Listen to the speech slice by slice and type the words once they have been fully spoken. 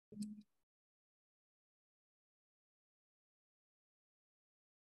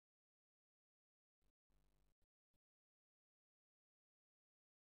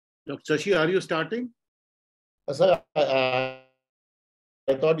Dr. Sasi, are you starting? Sir, I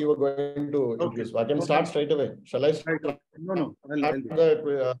thought you were going to introduce. I can start straight away. Shall I start? No. I'll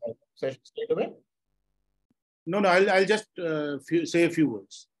the session straight away? No. I'll just say a few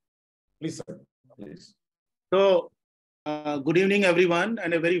words. Please, sir. Please. So, good evening, everyone,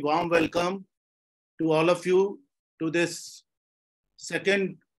 and a very warm welcome to all of you to this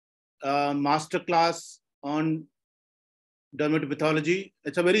second masterclass on dermatopathology.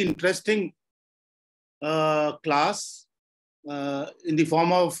 It's a very interesting class in the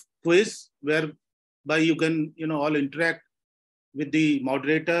form of quiz, whereby you can, all interact with the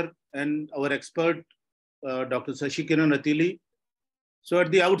moderator and our expert, Dr. Sasi Kiran Attili. So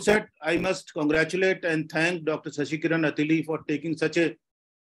at the outset, I must congratulate and thank Dr. Sasi Kiran Attili for taking such a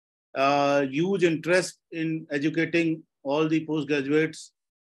huge interest in educating all the postgraduates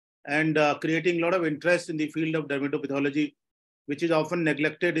and creating a lot of interest in the field of dermatopathology, which is often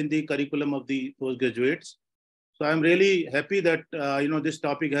neglected in the curriculum of the postgraduates. So I'm really happy that this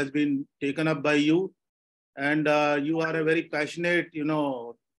topic has been taken up by you, and you are a very passionate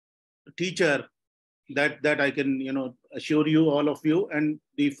teacher that I can assure you, all of you. And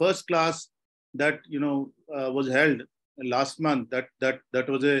the first class that was held last month, that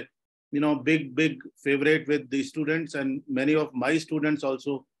was a big favorite with the students, and many of my students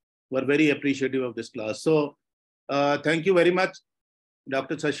also were very appreciative of this class. So thank you very much,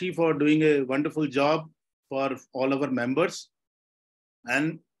 Dr. Sasi, for doing a wonderful job for all our members.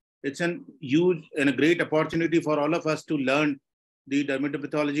 And it's a huge and a great opportunity for all of us to learn the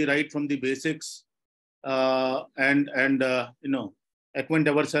dermatopathology right from the basics and acquaint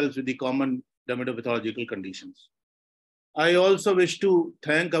ourselves with the common dermatopathological conditions. I also wish to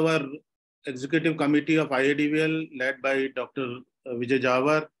thank our executive committee of IADVL, led by Dr. Vijay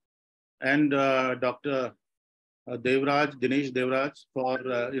Jawar and Dr. Dinesh Devraj,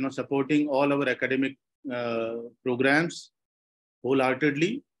 for supporting all our academic programs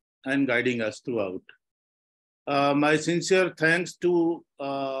wholeheartedly and guiding us throughout. My sincere thanks to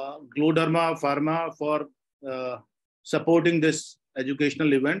Gloderma Pharma for supporting this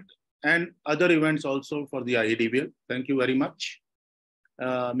educational event and other events also for the IADVL. Thank you very much,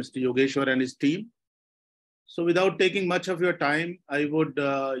 Mr. Yogeshwar and his team. So without taking much of your time, I would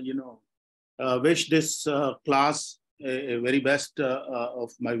wish this class a very best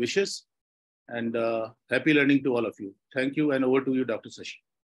of my wishes, and happy learning to all of you. Thank you, and over to you, Dr. Sasi.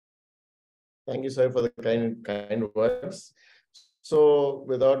 Thank you, sir, for the kind words. So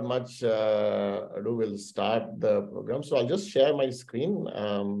without much ado, we'll start the program. So I'll just share my screen.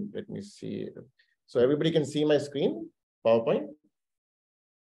 Let me see. So everybody can see my screen, PowerPoint?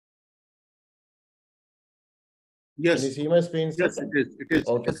 Yes. Can you see my screen? Yes, it is. It is.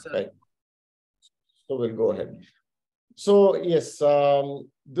 Okay, yes, right. So we'll go ahead. So yes,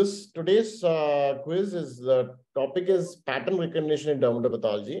 today's quiz is the topic is pattern recognition in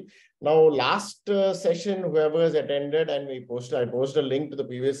dermatopathology. Now, last session, whoever has attended, and I posted a link to the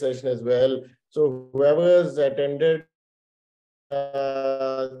previous session as well. So whoever has attended,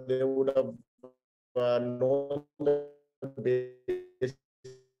 they would have known the basics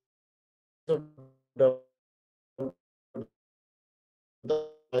of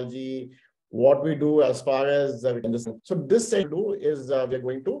dermatology, what we do as far as so this session is we are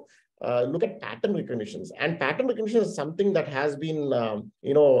going to look at pattern recognitions, and pattern recognition is something that has been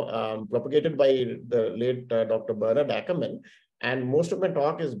propagated by the late Dr. Bernard Ackerman, and most of my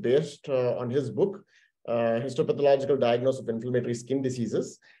talk is based on his book, Histopathological Diagnosis of Inflammatory Skin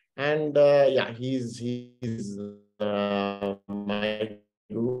Diseases. And yeah, he's my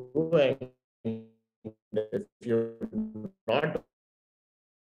guru, and if you're not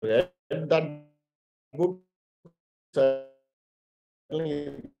read that book,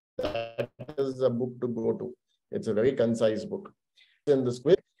 certainly that is a book to go to. It's a very concise book. In this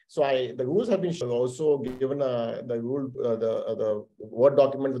quiz, so the rules have been also given the rule, the Word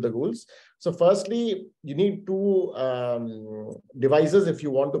document with the rules. So firstly, you need two devices if you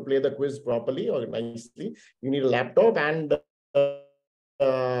want to play the quiz properly or nicely. You need a laptop and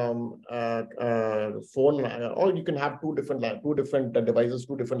phone, or you can have two different devices,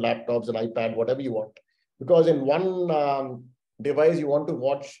 two different laptops, an iPad, whatever you want. Because in one device you want to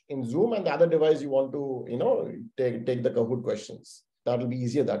watch in Zoom, and the other device you want to take the Kahoot questions. That will be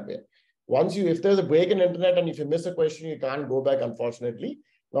easier that way. If there's a break in internet and if you miss a question, you can't go back, unfortunately.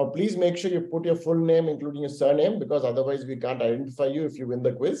 Now, please make sure you put your full name, including your surname, because otherwise we can't identify you if you win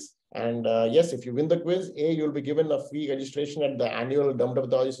the quiz. And yes, if you win the quiz, you'll be given a free registration at the annual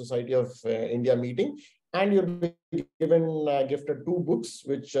Dermatopathology Society of India meeting. And you'll be given gifted two books,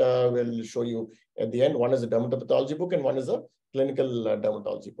 which will show you at the end. One is a dermatopathology book and one is a clinical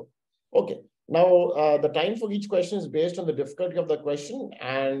dermatology book. Okay. Now, the time for each question is based on the difficulty of the question.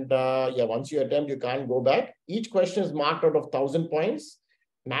 And yeah, once you attempt, you can't go back. Each question is marked out of 1,000 points.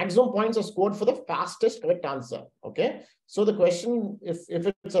 Maximum points are scored for the fastest correct answer. Okay. So the question, if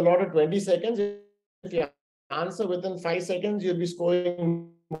it's allotted 20 seconds, if you answer within 5 seconds, you'll be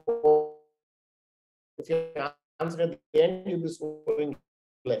scoring more. If you answer at the end, you'll be scoring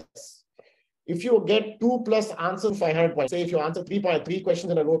less. If you get 2 plus answers, 500 points. Say if you answer three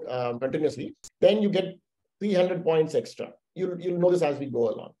questions in a row continuously, then you get 300 points extra. You'll know this as we go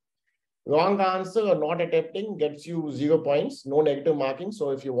along. Wrong answer or not attempting gets you 0 points, no negative marking. So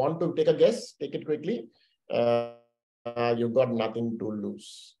if you want to take a guess, take it quickly. You've got nothing to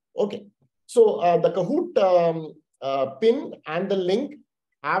lose. Okay. So the Kahoot pin and the link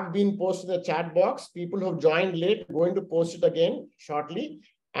have been posted in the chat box. People who have joined late are going to post it again shortly.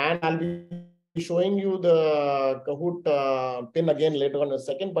 And I'll be showing you the Kahoot pin again later on in a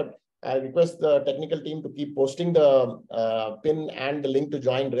second, but I request the technical team to keep posting the pin and the link to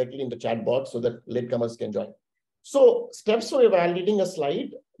join directly in the chat box so that latecomers can join. So steps for evaluating a slide,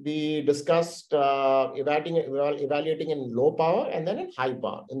 we discussed evaluating in low power and then in high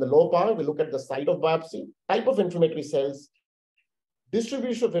power. In the low power, we look at the site of biopsy, type of inflammatory cells,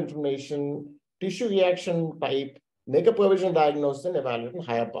 distribution of inflammation, tissue reaction type, make a provisional diagnosis and evaluate in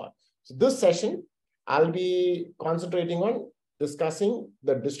higher power. So this session, I'll be concentrating on discussing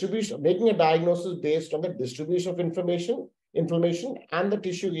the distribution, making a diagnosis based on the distribution of inflammation and the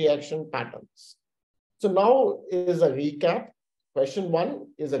tissue reaction patterns. So now is a recap. Question 1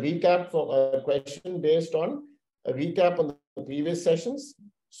 is a recap for a question based on a recap on the previous sessions.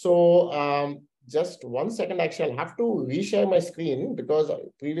 So just 1 second, actually, I'll have to reshare my screen because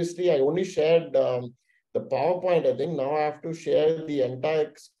previously I only shared the PowerPoint, I think. Now I have to share the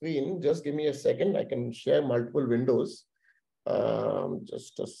entire screen. Just give me a second. I can share multiple windows.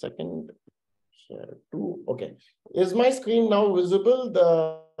 Just a second. Share 2. Okay. Is my screen now visible?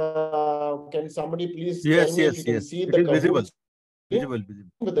 Can somebody please tell me if you can see the It is visible. Visible.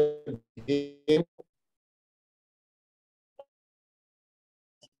 With the game.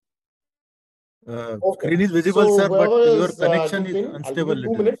 Screen is visible, so sir, but your connection is unstable.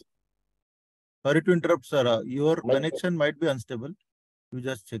 2 minutes. Sorry to interrupt, sir. Your connection might be unstable. You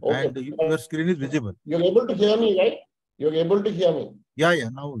just check. Okay. And your screen is visible. You're able to hear me, right? You're able to hear me. Yeah.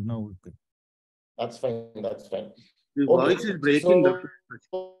 Now okay. That's fine. That's fine. The voice is breaking.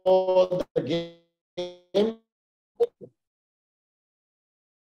 So the game.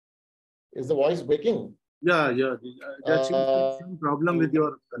 Is the voice breaking? Yeah. There's some problem with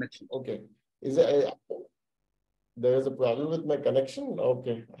your connection. Okay. There is a problem with my connection?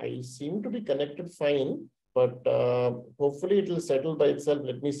 Okay. I seem to be connected fine, but hopefully it will settle by itself.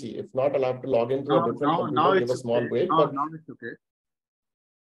 Let me see. If not, I'll have to log into a different computer, give a small break. Now it's okay.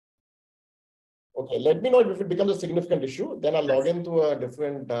 Okay. Let me know if it becomes a significant issue. Then I'll log into a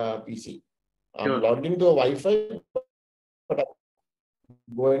different PC. I'm logged into a Wi-Fi, but I'll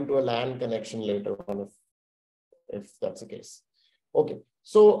go into a LAN connection later on if that's the case. Okay.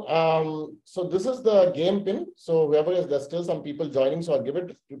 So so this is the game pin. So whoever is, there's still some people joining. So I'll give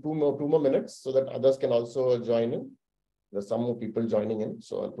it two more minutes so that others can also join in. There's some more people joining in.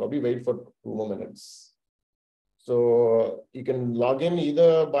 So I'll probably wait for 2 more minutes. So you can log in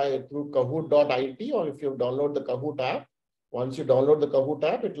either through kahoot.it or if you download the Kahoot app. Once you download the Kahoot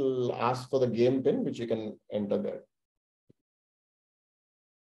app, it will ask for the game pin, which you can enter there.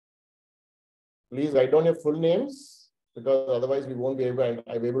 Please write down your full names, because otherwise we won't be able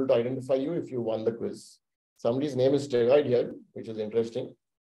to identify you if you won the quiz. Somebody's name is steroid here, which is interesting.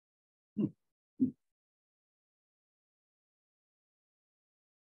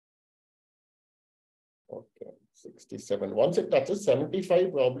 Okay, 67. Once it touches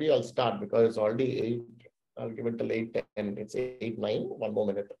 75, probably I'll start because it's already 8. I'll give it till 8:10. It's 8:09. 1 more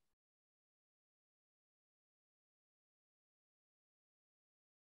minute.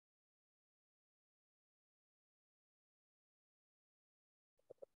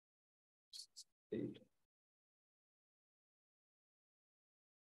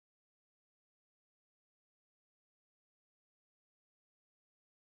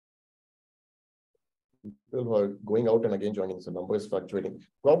 People who are going out and again joining, so number is fluctuating.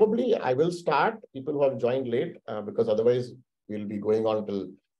 Probably I will start people who have joined late because otherwise we'll be going on till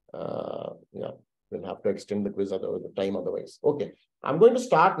we'll have to extend the quiz the time otherwise. Okay, I'm going to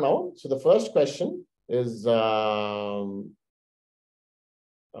start now. So the first question is I'm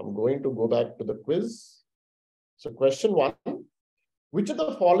going to go back to the quiz. So question 1, which of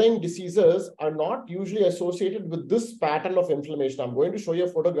the following diseases are not usually associated with this pattern of inflammation? I'm going to show you a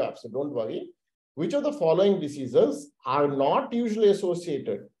photograph, so don't worry. which of the following diseases are not usually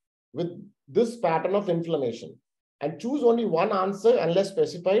associated with this pattern of inflammation? And choose only one answer unless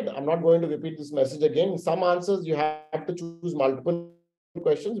specified. I'm not going to repeat this message again. In some answers, you have to choose multiple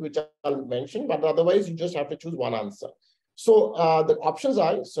questions, which I'll mention, but otherwise you just have to choose one answer. So the options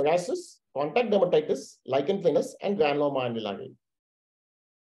are psoriasis, contact dermatitis, lichen planus, and granuloma annulare.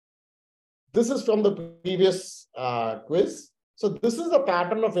 This is from the previous quiz. So this is a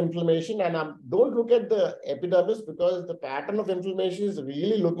pattern of inflammation, and don't look at the epidermis because the pattern of inflammation is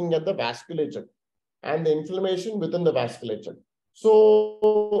really looking at the vasculature and the inflammation within the vasculature.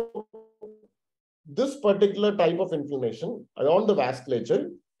 So this particular type of inflammation around the vasculature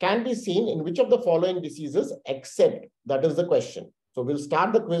can be seen in which of the following diseases except, that is the question. So we'll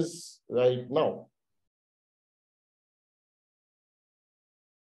start the quiz right now.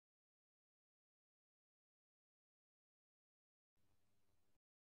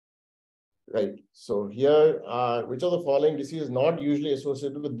 Right. So here, which of the following disease is not usually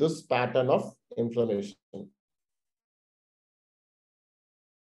associated with this pattern of inflammation?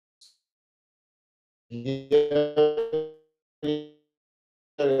 Here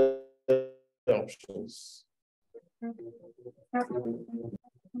are options.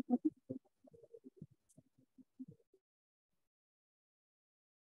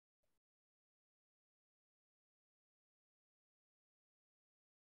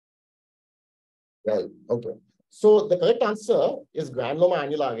 Right. Okay. So the correct answer is granuloma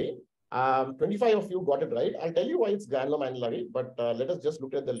annulare. 25 of you got it right. I'll tell you why it's granuloma annulare, but let us just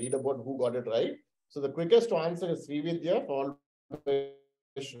look at the leaderboard who got it right. So the quickest to answer is Srividya, followed by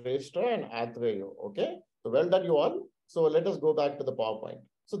Shrestha and Athreyo. Okay. So well done, you all. So let us go back to the PowerPoint.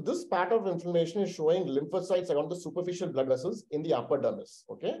 So this pattern of inflammation is showing lymphocytes around the superficial blood vessels in the upper dermis.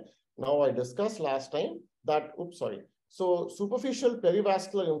 Okay. Now I discussed last time that, So superficial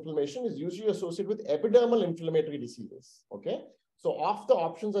perivascular inflammation is usually associated with epidermal inflammatory diseases. Okay. So of the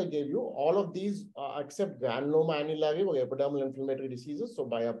options I gave you, all of these except granuloma annulare were epidermal inflammatory diseases. So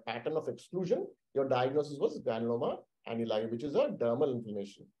by a pattern of exclusion, your diagnosis was granuloma annulare, which is a dermal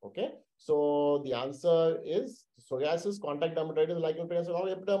inflammation. Okay. So the answer is psoriasis, contact dermatitis, lichen planus are all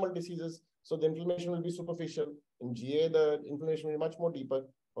epidermal diseases. So the inflammation will be superficial. In GA, the inflammation will be much more deeper.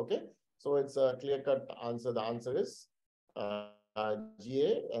 Okay. So it's a clear-cut answer. The answer is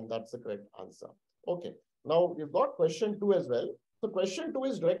GA, and that's the correct answer. Okay. Now we've got question 2 as well. So question 2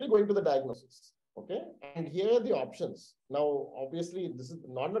 is directly going to the diagnosis. Okay. And here are the options. Now, obviously, this is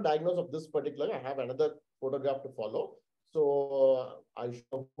not a diagnosis of this particular. I have another photograph to follow. So I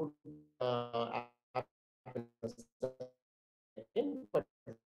shall put but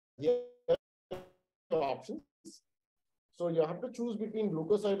here are the options. So you have to choose between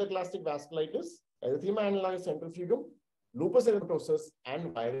leukocytoclastic vasculitis, erythema annulare centrifugum, lupus erythematosus,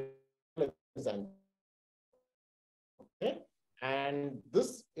 and viral exanthem. Okay. And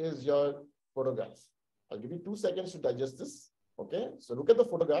this is your photograph. I'll give you 2 seconds to digest this. Okay. So look at the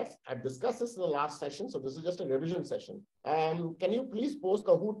photograph. I've discussed this in the last session. So this is just a revision session. Can you please post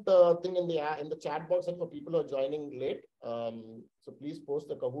Kahoot thing in the chat box and for people who are joining late? So please post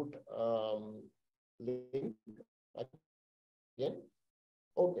the Kahoot link again.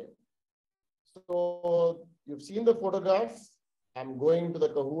 Okay. So you've seen the photograph. I'm going to the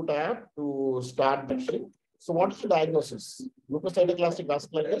Kahoot app to start the thing. So what's the diagnosis? Leukocytoclastic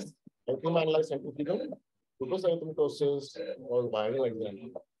vasculitis, erythema annulare centrifugum, lupus erythematosus, or viral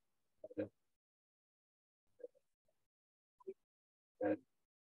exanthem.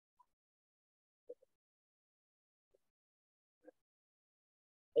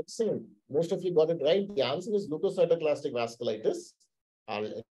 Excellent. Most of you got it right. The answer is leukocytoclastic vasculitis.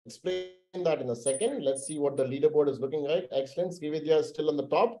 I'll explain that in a second. Let's see what the leaderboard is looking like. Excellent. Srividya is still on the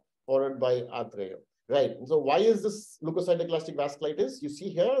top, followed by Athreyo. Right. So why is this leukocytoclastic vasculitis? You see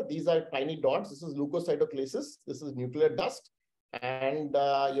here, these are tiny dots. This is leukocytoclasis. This is nuclear dust. And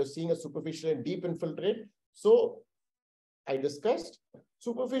you're seeing a superficial and deep infiltrate. So I discussed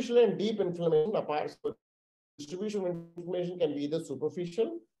superficial and deep inflammation apart. So distribution of inflammation can be either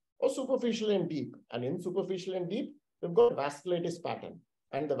superficial or superficial and deep. And in superficial and deep, we've got vasculitis pattern.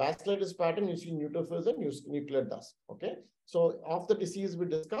 And the vasculitis pattern, you see neutrophils and nuclear dust. Okay. So of the disease we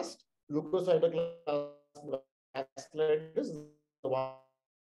discussed, leukocytoclastic vasculitis is the one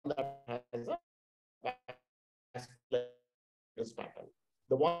that has a vasculitis pattern.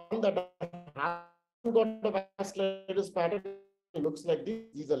 The one that hasn't got a vasculitis pattern looks like this.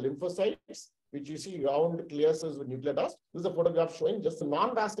 These are lymphocytes, which you see round clear cells with nuclear dust. This is a photograph showing just a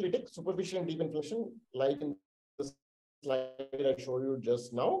non-vasculitic, superficial and deep inflammation, like in the slide I showed you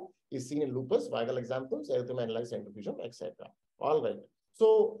just now, is seen in lupus, viral examples, erythema annulare centrifugum, etc. All right.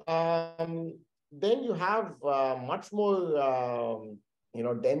 So then you have much more,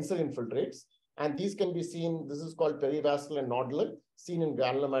 denser infiltrates. And these can be seen, this is called perivascular and nodular, seen in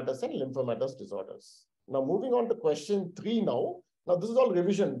granulomatous and lymphomatous disorders. Now, moving on to question 3 now. Now, this is all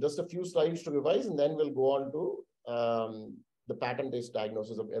revision, just a few slides to revise, and then we'll go on to the pattern-based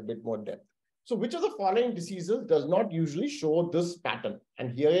diagnosis of a bit more depth. So which of the following diseases does not usually show this pattern?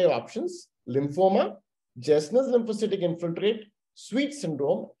 And here are your options: lymphoma, Jessner's lymphocytic infiltrate, Sweet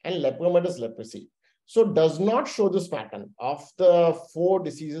syndrome, and lepromatous leprosy. So does not show this pattern. Of the 4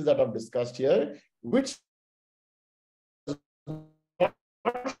 diseases that I've discussed here, which does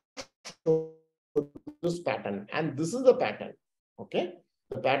not show this pattern? And this is the pattern. Okay,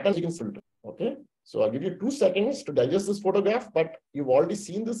 the pattern you can filter. Okay, so I'll give you 2 seconds to digest this photograph, but you've already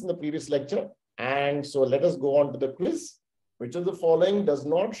seen this in the previous lecture. And so let us go on to the quiz. Which of the following does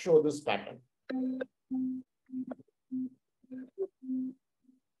not show this pattern?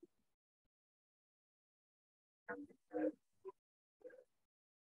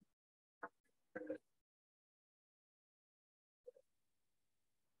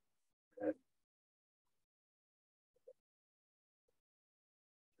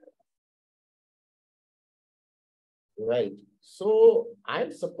 Right. So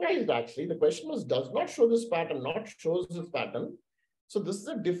I'm surprised actually. The question was, does not show this pattern, not shows this pattern. So this is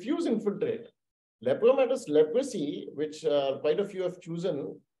a diffuse infiltrate. Lepromatous leprosy, which quite a few have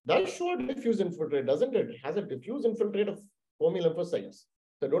chosen, does show a diffuse infiltrate, doesn't it? It has a diffuse infiltrate of foamy lymphocytes.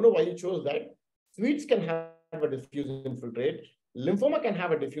 So I don't know why you chose that. Sweets can have a diffuse infiltrate. Lymphoma can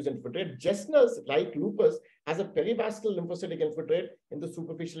have a diffuse infiltrate. Jessner's, like lupus, has a perivascular lymphocytic infiltrate in the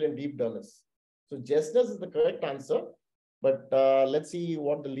superficial and deep dermis. So Jessner's is the correct answer. But let's see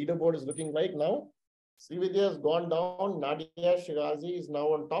what the leaderboard is looking like now. Srividya has gone down. Nadia Shirazi is now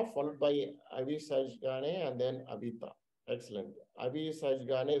on top, followed by Avi Sajgane and then Abita. Excellent. Avi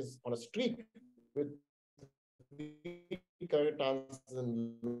Sajgane is on a streak with 3 correct answers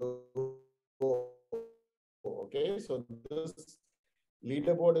in row. Okay, so this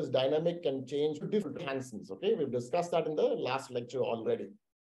leaderboard is dynamic and change to different Hansons. Okay, we've discussed that in the last lecture already.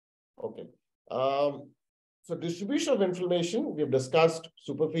 Okay. So distribution of inflammation, we've discussed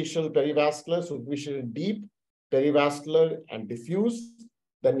superficial, perivascular, superficial, deep, perivascular, and diffuse.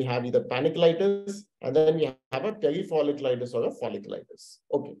 Then we have either panniculitis, and then we have a perifolliculitis or a folliculitis.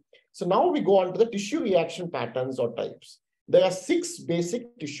 Okay. So now we go on to the tissue reaction patterns or types. There are 6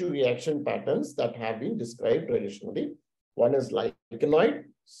 basic tissue reaction patterns that have been described traditionally. One is lichenoid,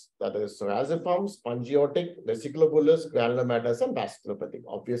 that is psoriasiform, spongiotic, vesiculobullous, granulomatous, and vasculopathic.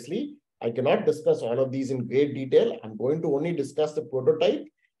 Obviously, I cannot discuss all of these in great detail. I'm going to only discuss the prototype,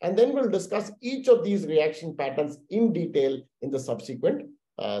 and then we'll discuss each of these reaction patterns in detail in the subsequent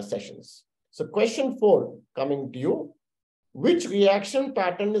sessions. So question 4 coming to you. Which reaction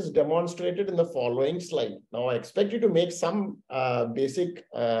pattern is demonstrated in the following slide? Now, I expect you to make some basic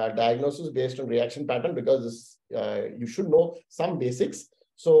diagnosis based on reaction pattern, because this, you should know some basics.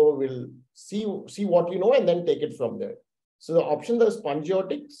 So we'll see what you know and then take it from there. So the options are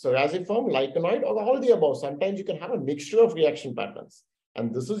spongiotic, psoriasiform, lichenoid, or all the above. Sometimes you can have a mixture of reaction patterns.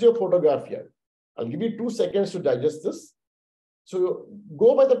 And this is your photograph here. I'll give you 2 seconds to digest this. So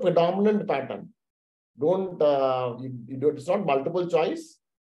go by the predominant pattern. Don't, it's not multiple choice.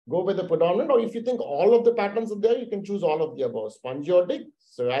 Go by the predominant, or if you think all of the patterns are there, you can choose all of the above: spongiotic,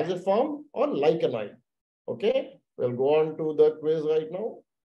 psoriasiform, or lichenoid. Okay, we'll go on to the quiz right now.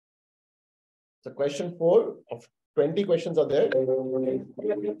 So question 4 of 20 questions are there.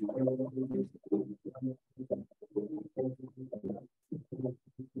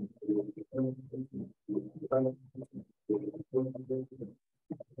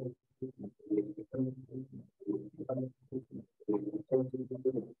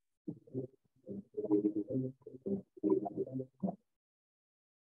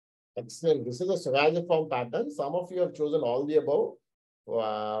 Excellent. This is a psoriasiform pattern. Some of you have chosen all the above.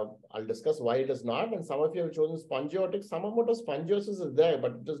 I'll discuss why it is not. And some of you have chosen spongiotic. Some amount of spongiosis is there,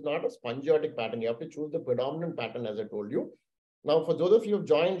 but it is not a spongiotic pattern. You have to choose the predominant pattern, as I told you. Now, for those of you who have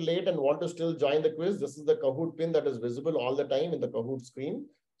joined late and want to still join the quiz, this is the Kahoot pin that is visible all the time in the Kahoot screen.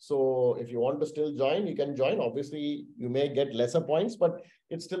 So if you want to still join, you can join. Obviously, you may get lesser points, but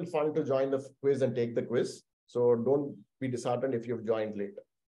it's still fun to join the quiz and take the quiz. So don't be disheartened if you've joined late.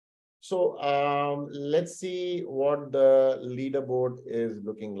 So let's see what the leaderboard is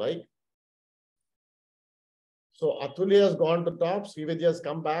looking like. So Attili has gone to top, Srividya has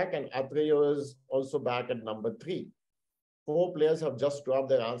come back, and Atreyo is also back at number 3. 4 players have just dropped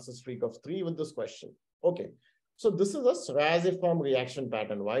their answer streak of 3 with this question. Okay, so this is a psoriasiform reaction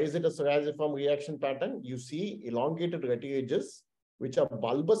pattern. Why is it a psoriasiform reaction pattern? You see elongated retiages, which are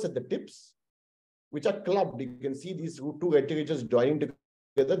bulbous at the tips, which are clubbed. You can see these two retiridges joining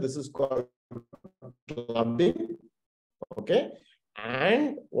together. This is called clubbing. Okay.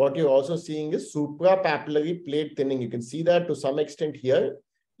 And what you're also seeing is suprapapillary plate thinning. You can see that to some extent here.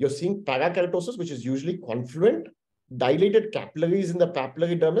 You're seeing parakeratosis, which is usually confluent, dilated capillaries in the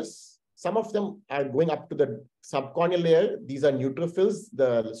papillary dermis. Some of them are going up to the subcorneal layer. These are neutrophils.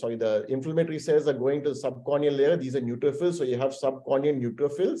 The inflammatory cells are going to the subcorneal layer. These are neutrophils. So you have subcorneal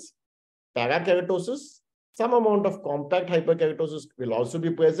neutrophils. Parakeratosis. Some amount of compact hyperkeratosis will also be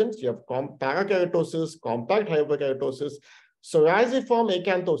present. You have parakeratosis, compact hyperkeratosis, psoriasiform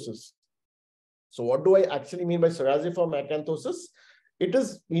acanthosis. So what do I actually mean by psoriasiform acanthosis? It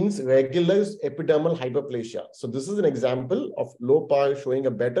means regular epidermal hyperplasia. So this is an example of low power showing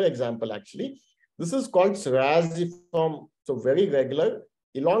a better example actually. This is called psoriasiform, so very regular,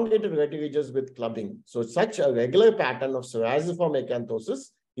 elongated retiridges with clubbing. So such a regular pattern of psoriasiform acanthosis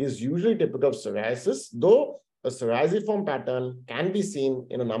is usually typical of psoriasis, though a psoriasiform pattern can be seen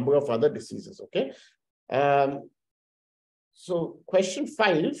in a number of other diseases, okay? So question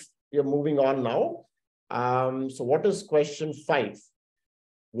 5, we are moving on now. So what is question 5?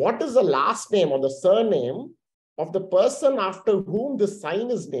 What is the last name or the surname of the person after whom the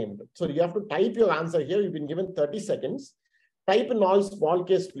sign is named? So you have to type your answer here. You've been given 30 seconds. Type in all small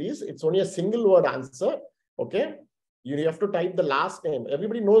case, please. It's only a single word answer, okay? You have to type the last name.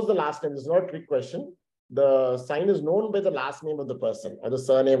 Everybody knows the last name. It's not a trick question. The sign is known by the last name of the person or the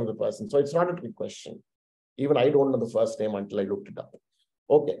surname of the person. So it's not a trick question. Even I don't know the first name until I looked it up.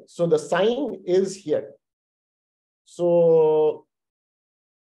 Okay, so the sign is here. So,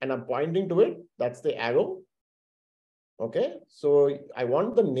 and I'm pointing to it. That's the arrow. Okay, so I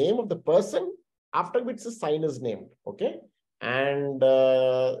want the name of the person after which the sign is named. Okay, and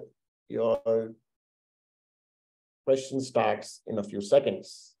your question starts in a few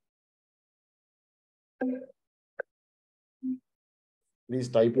seconds. Please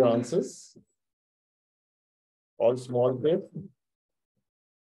type your answers. All small print.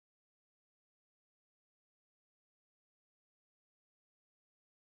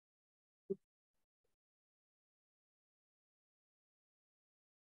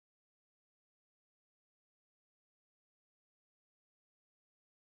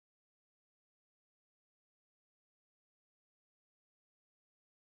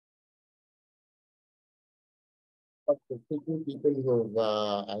 People who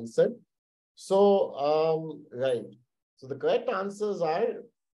have answered. So, right. So the correct answers are,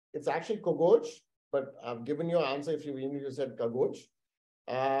 it's actually Kogoj, but I've given you an answer if you said Kagoj.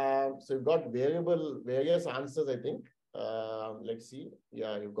 So you've got various answers, I think. Let's see.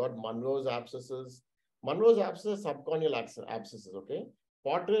 Yeah, you've got Monroe's abscesses. Monroe's abscesses, subcorneal abscesses, okay?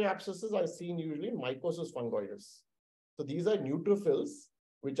 Portrait abscesses are seen usually in mycosis fungoides. So these are neutrophils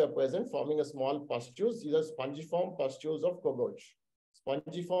which are present forming a small pustules. These are spongiform pustules of Kogoj.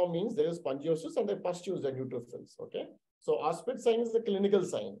 Spongiform means there is spongiosis and the pustules are neutrophils, okay? So Auspitz sign is the clinical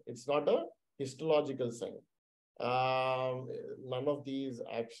sign. It's not a histological sign. None of these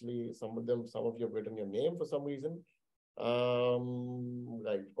actually, some of you have written your name for some reason.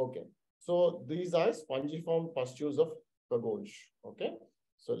 Right, okay. So these are spongiform pustules of Kogoj, okay?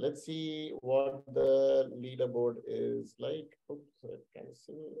 So let's see what the leaderboard is like. Oops,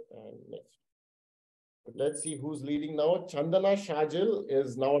 cancel and next. Let's see who's leading now. Chandana Shajil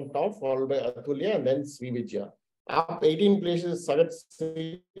is now on top, followed by Attili and then Srividya. Up 18 places, Sarat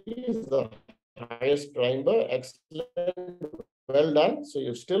is the highest climber. Excellent. Well done. So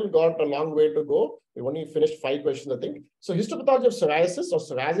you've still got a long way to go. We've only finished 5 questions, I think. So histopathology of psoriasis or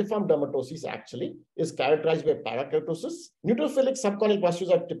psoriasiform dermatosis actually is characterized by parakeratosis. Neutrophilic subcorneal pustules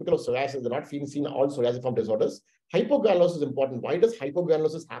are typical of psoriasis. They're not seen in all psoriasiform disorders. Hypogranulosis is important. Why does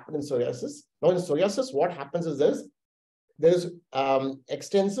hypogranulosis happen in psoriasis? Now in psoriasis, what happens is there's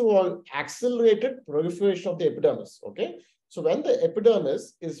extensive or accelerated proliferation of the epidermis, okay? So when the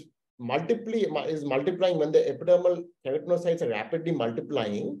epidermis is multiplying, when the epidermal keratinocytes are rapidly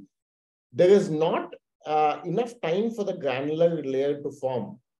multiplying, there is not enough time for the granular layer to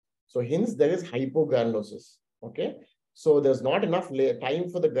form. So hence there is hypogranulosis, okay? So there's not enough time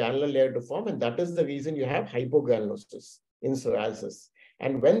for the granular layer to form, and that is the reason you have hypogranulosis in psoriasis.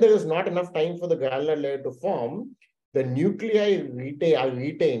 And when there is not enough time for the granular layer to form, the nuclei are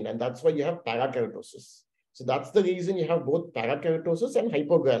retained, and that's why you have parakeratosis. So that's the reason you have both parakeratosis and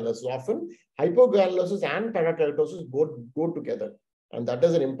hypogranulosis. Often hypogranulosis and parakeratosis both go together. And that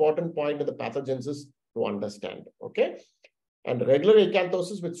is an important point of the pathogenesis to understand, okay? And regular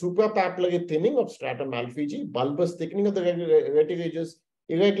acanthosis with suprapapillary thinning of stratum malpighi, bulbous thickening of the retiridges,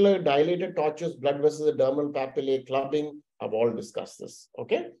 Irregular dilated tortuous blood vessels, the dermal papillae, clubbing, I've all discussed this.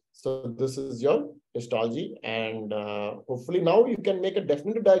 Okay. So this is your histology. And hopefully now you can make a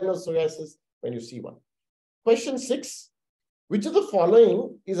definitive diagnosis of psoriasis when you see one. Question 6. Which of the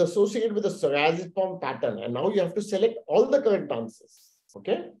following is associated with a psoriasiform pattern? And now you have to select all the correct answers.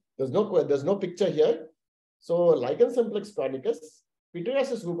 Okay. There's no picture here. So lichen simplex chronicus,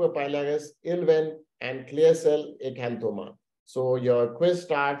 pityriasis rubra-pilaris, ILVEN, and clear cell acanthoma. So your quiz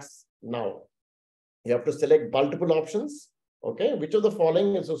starts now. You have to select multiple options. Okay. Which of the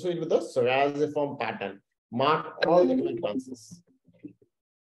following is associated with a psoriasiform pattern? Mark all the correct answers.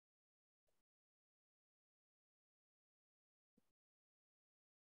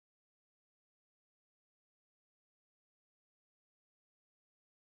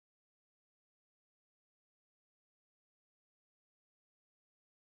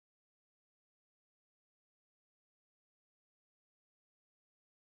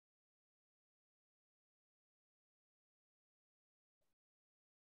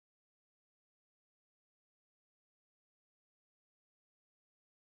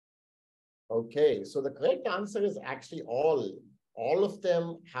 Okay, so the correct answer is actually all. All of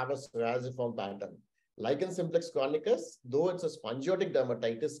them have a psoriasiform pattern. Lichen simplex chronicus, though it's a spongiotic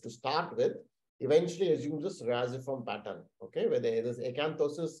dermatitis to start with, eventually assumes a psoriasiform pattern. Okay, where there is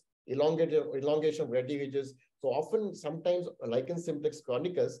acanthosis, elongation of retinal ridges. So often, sometimes lichen simplex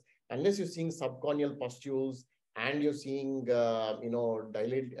chronicus, unless you're seeing subcorneal pustules and you're seeing, other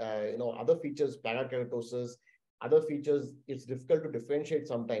features, parakeratosis, other features, it's difficult to differentiate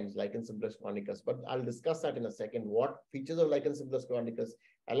sometimes lichen simplex chronicus, but I'll discuss that in a second. What features of lichen simplex chronicus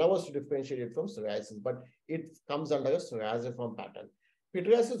allow us to differentiate it from psoriasis, but it comes under a psoriasiform pattern.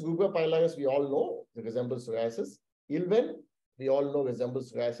 Pityriasis rubra-pilaris, we all know, resembles psoriasis. ILVEN, we all know,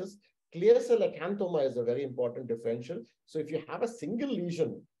 resembles psoriasis. Clear cell acanthoma is a very important differential. So if you have a single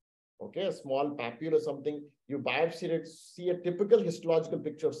lesion, okay, a small papule or something, you biopsy it, see a typical histological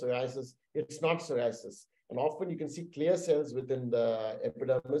picture of psoriasis. It's not psoriasis. And often you can see clear cells within the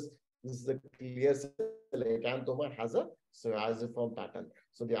epidermis. This is a clear cell acanthoma, has a psoriasiform pattern.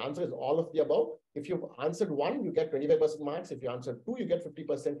 So the answer is all of the above. If you've answered 1, you get 25% marks. If you answered 2, you get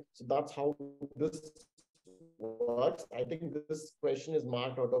 50%. So that's how this works. I think this question is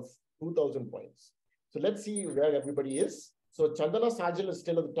marked out of 2,000 points. So let's see where everybody is. So Chandana Sajal is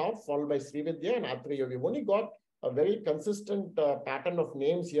still at the top, followed by Srividya and Attili. We've only got a very consistent pattern of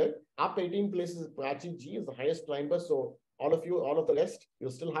names here. Up 18 places, Prachi G is the highest climber. So all of the rest,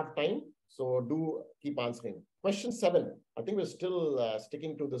 you'll still have time. So do keep answering. Question 7. I think we're still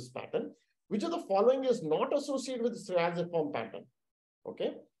sticking to this pattern. Which of the following is not associated with the psoriasiform pattern?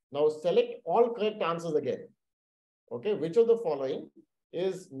 Okay. Now select all correct answers again. Okay. Which of the following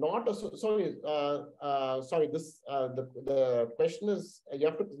is not the question is you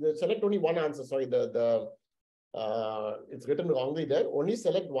have to select only one answer. Sorry, it's written wrongly there. Only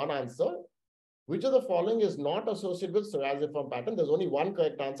select one answer. Which of the following is not associated with psoriasiform pattern? There's only one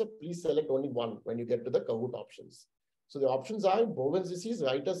correct answer. Please select only one when you get to the Kahoot options. So the options are Bowen's disease,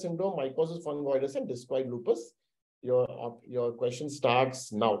 Reiter syndrome, mycosis fungoides, and discoid lupus. Your question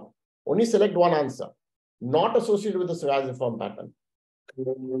starts now. Only select one answer. Not associated with the psoriasiform pattern.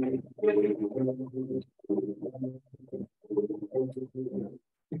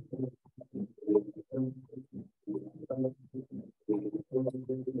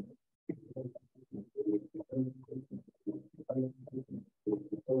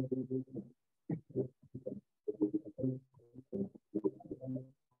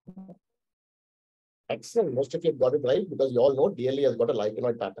 Excellent. Most of you have got it right because you all know DLE has got a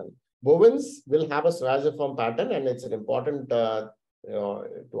lichenoid pattern. Bowen's will have a psoriasiform pattern, and it's an important to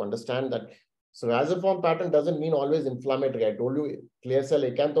understand that psoriasiform pattern doesn't mean always inflammatory. I told you clear cell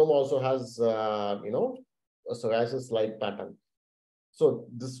acanthoma also has a psoriasis-like pattern. So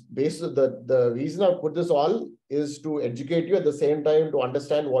this the reason I put this all is to educate you at the same time to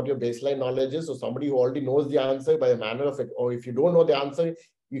understand what your baseline knowledge is. So somebody who already knows the answer by a manner of it, or if you don't know the answer,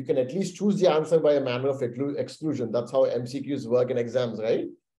 you can at least choose the answer by a manner of exclusion. That's how MCQs work in exams, right?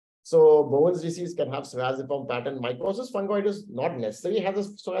 So Bowen's disease can have psoriasiform pattern. Mycosis fungoides not necessarily has a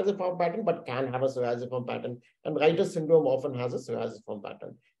psoriasiform pattern, but can have a psoriasiform pattern. And Reiter syndrome often has a psoriasiform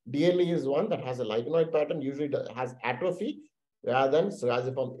pattern. DLE is one that has a lichenoid pattern, usually has atrophy rather than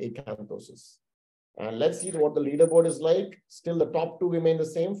psoriasiform acanthosis. And let's see what the leaderboard is like. Still, the top 2 remain the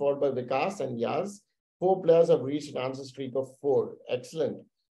same, followed by Vikas and Yaz. 4 players have reached an answer streak of 4. Excellent.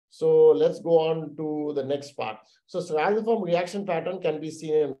 So let's go on to the next part. So psoriasiform reaction pattern can be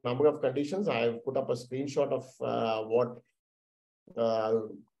seen in a number of conditions. I have put up a screenshot of what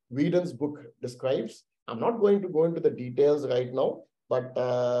Whedon's book describes. I'm not going to go into the details right now, but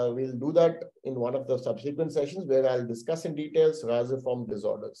we'll do that in one of the subsequent sessions where I'll discuss in detail psoriasiform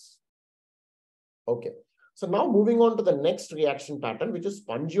disorders. Okay. So now moving on to the next reaction pattern, which is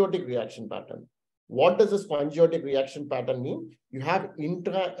spongiotic reaction pattern. What does a spongiotic reaction pattern mean? You have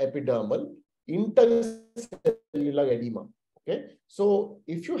intraepidermal, intercellular edema. Okay. So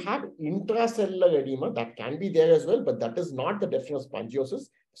if you have intracellular edema, that can be there as well, but that is not the definition of spongiosis.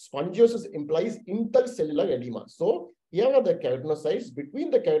 Spongiosis implies intercellular edema. So here are the keratinocytes. Between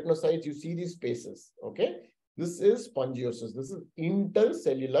the keratinocytes, you see these spaces. Okay. This is spongiosis. This is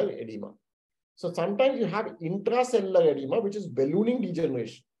intercellular edema. So sometimes you have intracellular edema, which is ballooning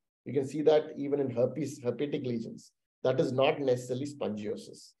degeneration. You can see that even in herpetic lesions. That is not necessarily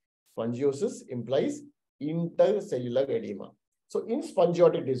spongiosis. Spongiosis implies intercellular edema. So in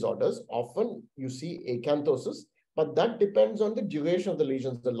spongiotic disorders, often you see acanthosis, but that depends on the duration of the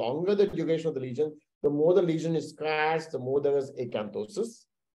lesions. The longer the duration of the lesion, the more the lesion is scratched, the more there is acanthosis.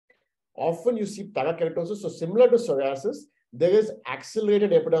 Often you see parakeratosis. So similar to psoriasis, there is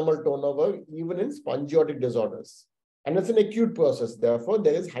accelerated epidermal turnover even in spongiotic disorders. And it's an acute process. Therefore,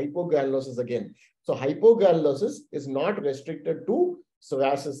 there is hypogranulosis again. So hypogranulosis is not restricted to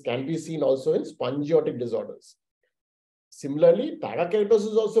psoriasis, can be seen also in spongiotic disorders. Similarly,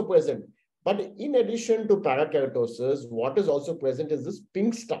 parakeratosis is also present. But in addition to parakeratosis, what is also present is this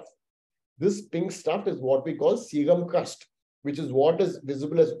pink stuff. This pink stuff is what we call serum crust, which is what is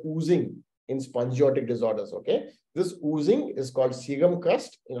visible as oozing in spongiotic disorders. Okay, this oozing is called serum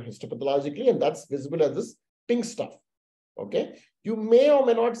crust, histopathologically, and that's visible as this pink stuff. Okay, you may or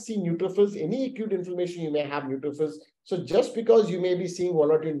may not see neutrophils. Any acute inflammation, you may have neutrophils. So just because you may be seeing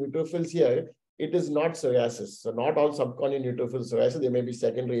one or two neutrophils here, it is not psoriasis. So not all subcorneal neutrophils psoriasis. There may be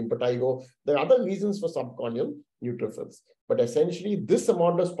secondary impetigo. There are other reasons for subcorneal neutrophils. But essentially, this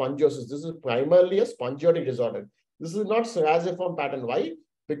amount of spongiosis, this is primarily a spongiotic disorder. This is not psoriasiform pattern. Why?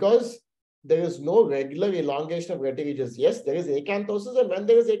 Because there is no regular elongation of retiges. Yes, there is acanthosis, and when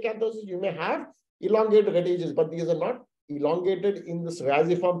there is acanthosis, you may have elongated retiges, but these are not elongated in the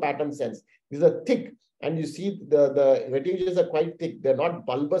psoriasiform pattern sense. These are thick, and you see the retiges are quite thick. They're not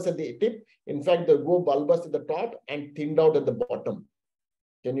bulbous at the tip. In fact, they go bulbous at the top and thinned out at the bottom.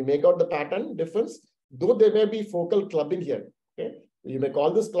 Can you make out the pattern difference? Though there may be focal clubbing here. Okay, you may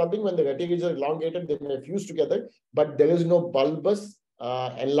call this clubbing when the retiges are elongated. They may fuse together, but there is no bulbous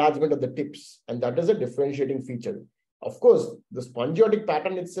enlargement of the tips, and that is a differentiating feature. Of course, the spongiotic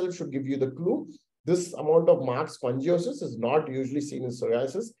pattern itself should give you the clue. This amount of marked spongiosis is not usually seen in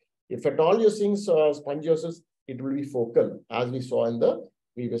psoriasis. If at all you're seeing spongiosis, it will be focal, as we saw in the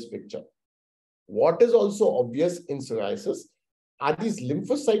previous picture. What is also obvious in psoriasis are these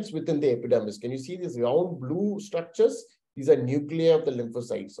lymphocytes within the epidermis. Can you see these round blue structures? These are nuclei of the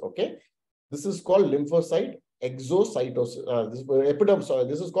lymphocytes. Okay, this is called lymphocyte exocytosis.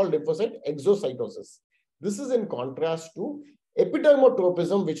 This is called lymphocyte exocytosis. This is in contrast to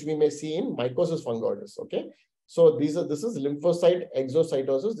epidermotropism, which we may see in mycosis fungoides. Okay, so this is lymphocyte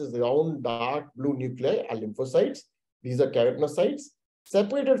exocytosis. This round dark blue nuclei are lymphocytes. These are keratinocytes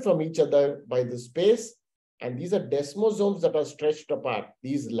separated from each other by the space, and these are desmosomes that are stretched apart.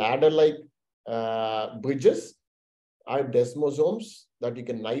 These ladder-like bridges are desmosomes that you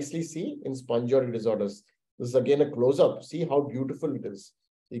can nicely see in spongiotic disorders. This is again a close-up. See how beautiful it is.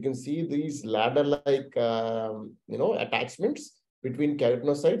 You can see these ladder-like, attachments between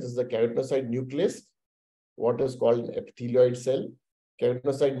keratinocytes. This is the keratinocyte nucleus, what is called an epithelioid cell.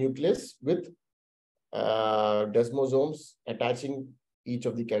 Keratinocyte nucleus with desmosomes attaching each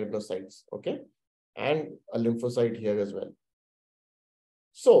of the keratinocytes. Okay, and a lymphocyte here as well.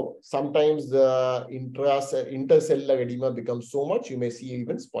 So sometimes the intercellular edema becomes so much, you may see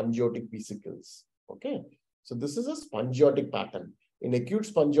even spongiotic vesicles. Okay, so this is a spongiotic pattern. In acute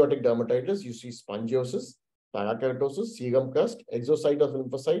spongiotic dermatitis, you see spongiosis, parakeratosis, serum crust, exocyte of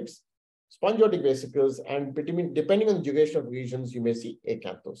lymphocytes, spongiotic vesicles, and depending on the duration of lesions, you may see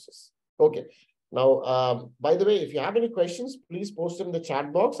acanthosis. Okay. Now, by the way, if you have any questions, please post them in the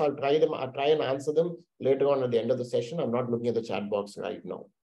chat box. I'll try and answer them later on at the end of the session. I'm not looking at the chat box right now.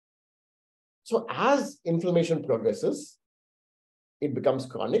 So as inflammation progresses, it becomes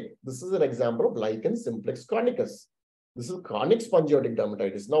chronic. This is an example of lichen simplex chronicus. This is chronic spongiotic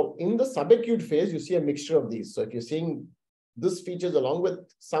dermatitis. Now, in the subacute phase, you see a mixture of these. So if you're seeing this features along with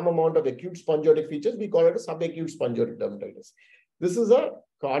some amount of acute spongiotic features, we call it a subacute spongiotic dermatitis. This is a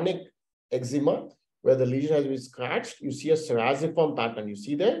chronic eczema where the lesion has been scratched. You see a psoriasiform pattern. You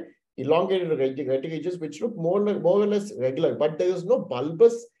see there elongated retiges which look more or less regular, but there is no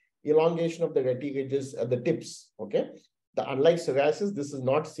bulbous elongation of the retiges at the tips. Okay, unlike psoriasis, this is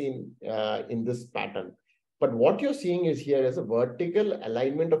not seen in this pattern. But what you're seeing is here is a vertical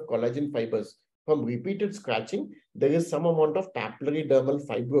alignment of collagen fibers. From repeated scratching, there is some amount of papillary dermal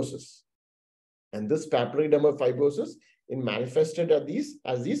fibrosis. And this papillary dermal fibrosis is manifested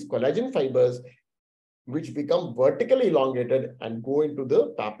as these collagen fibers, which become vertically elongated and go into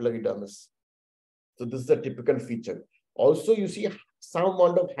the papillary dermis. So this is a typical feature. Also, you see some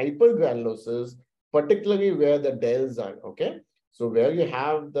amount of hypergranulosis, particularly where the dells are, okay? So where you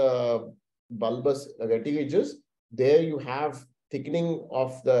have the bulbous retiridges, there you have thickening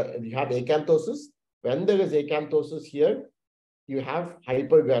of you have acanthosis. When there is acanthosis here, you have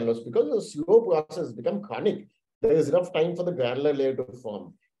hypergranulosis. Because it's a slow process, become chronic, there is enough time for the granular layer to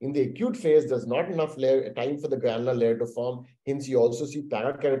form. In the acute phase, there's not enough time for the granular layer to form. Hence, you also see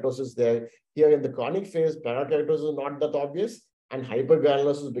parakeratosis there. Here in the chronic phase, parakeratosis is not that obvious, and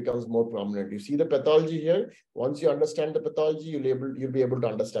hypergranulosis becomes more prominent. You see the pathology here. Once you understand the pathology, you'll be able to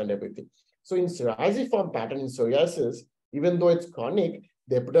understand everything. So in psoriasiform pattern in psoriasis, even though it's chronic,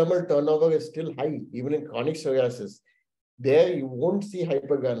 the epidermal turnover is still high, even in chronic psoriasis. There you won't see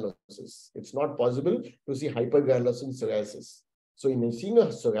hypergranulosis. It's not possible to see hypergranulosis in psoriasis. So in seeing a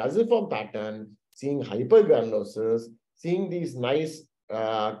psoriasiform pattern, seeing hypergranulosis, seeing these nice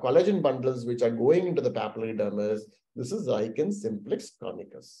collagen bundles which are going into the papillary dermis, this is lichen simplex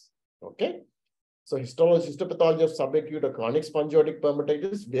chronicus. Okay. So histopathology of subacute or chronic spongiotic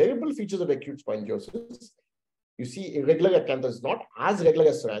dermatitis, variable features of acute spongiosis. You see irregular acanthosis, not as regular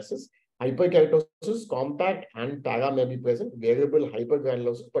as psoriasis. Hyperkeratosis, compact and para may be present, variable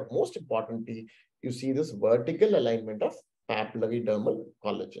hypergranulosis, but most importantly, you see this vertical alignment of papillary dermal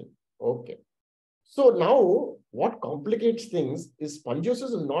collagen. Okay. So now what complicates things is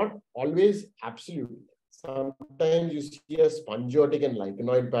spongiosis is not always absolute. Sometimes you see a spongiotic and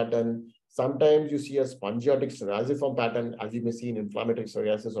lichenoid pattern. Sometimes you see a spongiotic psoriasiform pattern, as you may see in inflammatory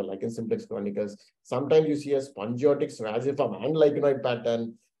psoriasis or lichen simplex chronicus. Sometimes you see a spongiotic psoriasiform and lichenoid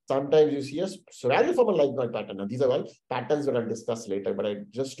pattern. Sometimes you see a psoriasiform and lichenoid pattern. Now, these are all patterns that I'll discuss later,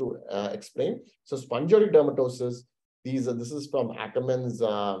 but just to explain. So spongiotic dermatosis, this is from Ackerman's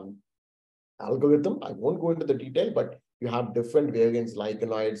algorithm. I won't go into the detail, but you have different variants,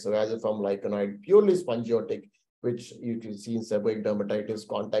 lichenoid, psoriasiform, lichenoid, purely spongiotic, which you can see in seborrheic dermatitis,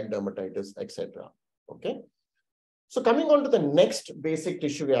 contact dermatitis, etc. Okay. So coming on to the next basic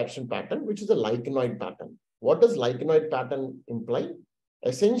tissue reaction pattern, which is a lichenoid pattern. What does lichenoid pattern imply?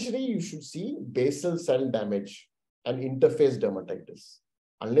 Essentially, you should see basal cell damage and interface dermatitis.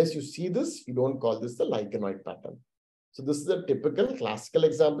 Unless you see this, you don't call this the lichenoid pattern. So this is a typical classical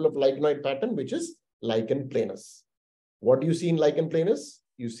example of lichenoid pattern, which is lichen planus. What do you see in lichen planus?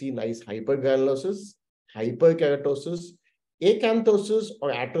 You see nice hypergranulosis, hyperkeratosis, acanthosis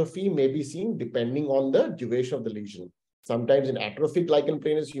or atrophy may be seen depending on the duration of the lesion. Sometimes in atrophic lichen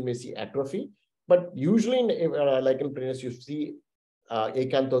planus, you may see atrophy, but usually in lichen planus, you see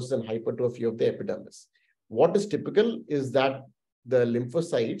acanthosis and hypertrophy of the epidermis. What is typical is that the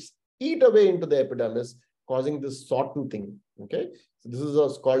lymphocytes eat away into the epidermis, causing this sawtoothing. Okay, so this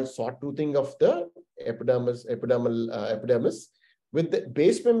is called sawtoothing of the epidermis, with the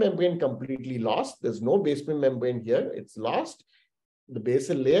basement membrane completely lost. There's no basement membrane here. It's lost. The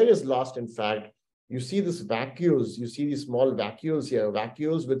basal layer is lost. In fact, you see this vacuoles. You see these small vacuoles here.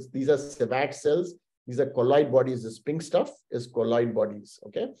 Vacuoles with these are Sevat cells. These are colloid bodies. This pink stuff is colloid bodies.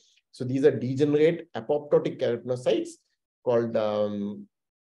 Okay, so these are degenerate apoptotic keratinocytes called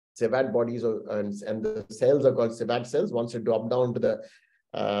Sevat bodies, and the cells are called Sevat cells. Once you drop down to the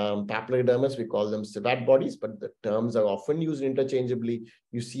papillary dermis, we call them Sevat bodies, but the terms are often used interchangeably.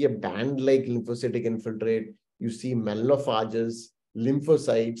 You see a band-like lymphocytic infiltrate. You see melanophages,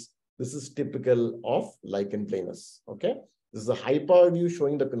 lymphocytes. This is typical of lichen planus. Okay, this is a high-power view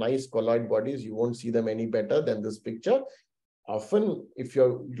showing the nice colloid bodies. You won't see them any better than this picture. Often, if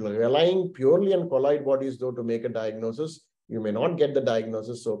you're relying purely on colloid bodies, though, to make a diagnosis, you may not get the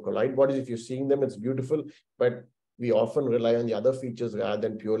diagnosis. So colloid bodies, if you're seeing them, it's beautiful, but we often rely on the other features rather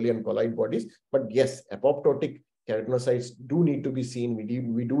than purely on colloid bodies. But yes, apoptotic keratinocytes do need to be seen.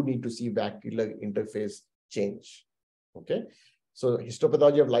 We do need to see vacuolar interface change. Okay. So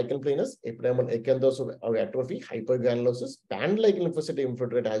histopathology of lichen planus, epidermal acanthosis or atrophy, hypergranulosis, band-like lymphocytic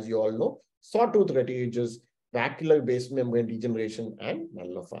infiltrate, as you all know, sawtooth retiridges, vacuolar base membrane degeneration, and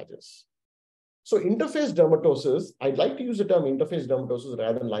melanophages. So interface dermatosis, I'd like to use the term interface dermatosis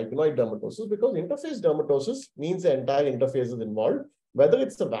rather than lichenoid dermatosis, because interface dermatosis means the entire interface is involved, whether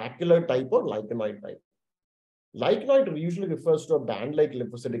it's a vacuolar type or lichenoid type. Lichenoid usually refers to a band-like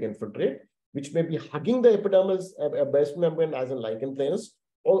lymphocytic infiltrate, which may be hugging the epidermis, base membrane as in lichen planus,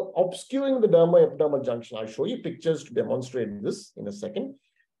 or obscuring the dermo-epidermal junction. I'll show you pictures to demonstrate this in a second.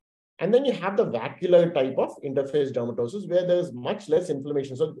 And then you have the vacuolar type of interface dermatosis where there's much less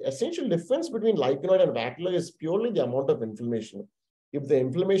inflammation. So the essential difference between lichenoid and vacuolar is purely the amount of inflammation. If the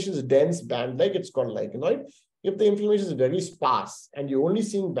inflammation is dense, band-like, it's called lichenoid. If the inflammation is very sparse and you're only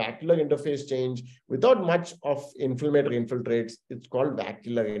seeing vacuolar interface change without much of inflammatory infiltrates, it's called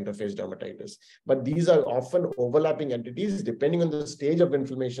vacuolar interface dermatitis. But these are often overlapping entities depending on the stage of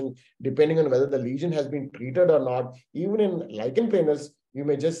inflammation, depending on whether the lesion has been treated or not. Even in lichen planus, you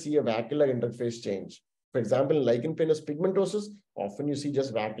may just see a vacuolar interface change. For example, in lichen planus pigmentosus, often you see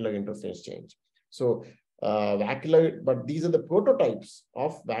just vacuolar interface change. So vacuolar, but these are the prototypes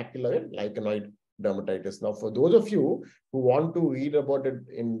of vacuolar lichenoid dermatitis. Now, for those of you who want to read about it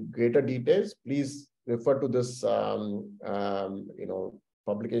in greater details, please refer to this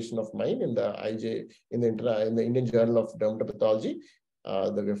publication of mine in the in the Indian Journal of Dermatopathology.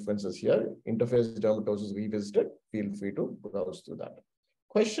 The references here, interface dermatosis revisited. Feel free to browse through that.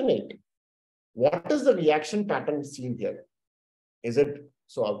 Question 8. What is the reaction pattern seen here? Is it,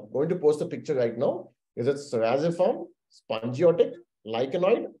 so I'm going to post the picture right now. Is it psoriasiform, spongiotic,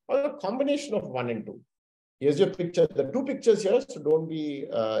 lichenoid, or a combination of 1 and 2? Here's your picture. The 2 pictures here, so don't be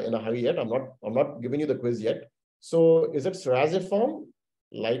in a hurry yet. I'm not giving you the quiz yet. So is it psoriasiform,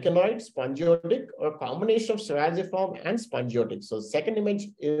 lichenoid, spongiotic, or a combination of psoriasiform and spongiotic? So second image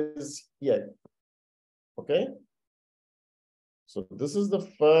is here. Okay. So this is the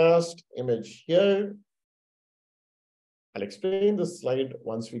first image here. I'll explain this slide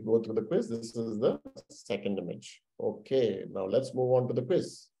once we go through the quiz. This is the second image. Okay, now let's move on to the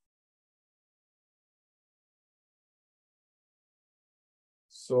quiz.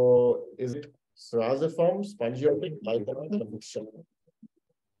 So is it psoriasiform, spongiotic, lichenoid, or mixture?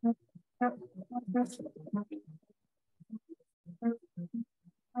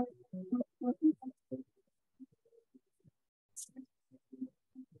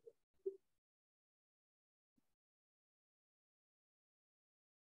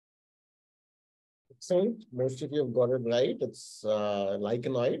 So most of you have got it right. It's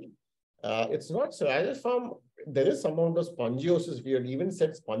lichenoid. It's not psoriasiform. There is some amount of spongiosis. We had even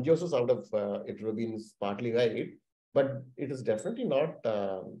said spongiosis out of it would have been partly right, but it is definitely not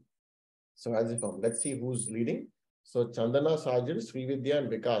psoriasiform. Let's see who's leading. So Chandana, Sajil, Srividya,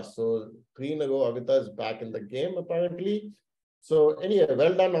 and Vikas. So 3 in a row. Avita is back in the game apparently. So anyway,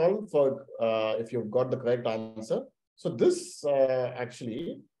 well done all for if you've got the correct answer. So this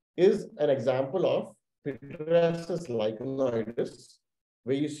actually is an example of pityriasis lichenoides,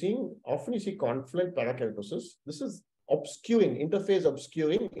 where often you see confluent parakeratosis. This is interface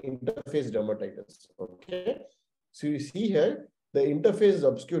obscuring interface dermatitis. Okay. So you see here, the interface is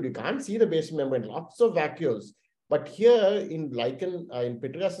obscured. You can't see the basement membrane, lots of vacuoles. But here in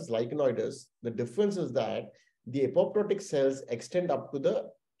pityriasis lichenoides, the difference is that the apoptotic cells extend up to the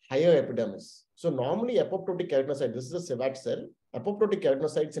higher epidermis. So normally apoptotic keratinocytes, this is a Cevat cell. Apoptotic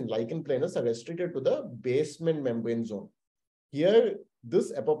keratinocytes in lichen planus are restricted to the basement membrane zone. Here,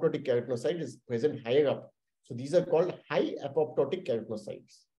 this apoptotic keratinocyte is present higher up. So these are called high apoptotic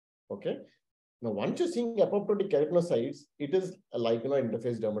keratinocytes. Okay. Now, once you're seeing apoptotic keratinocytes, it is a lichenoid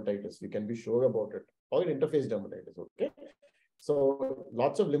interface dermatitis. You can be sure about it. Or interface dermatitis. Okay. So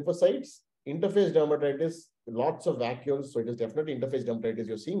lots of lymphocytes, interface dermatitis, lots of vacuoles. So it is definitely interface dermatitis.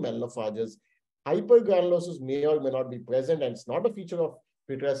 You're seeing melanophages. Hypergranulosis may or may not be present, and it's not a feature of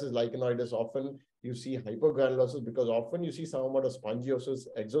pityriasis lichenoides. Often you see hypergranulosis because often you see some amount of spongiosis,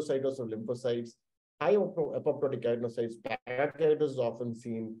 exocytosis of lymphocytes, high apoptotic keratinocytes, parakeratosis is often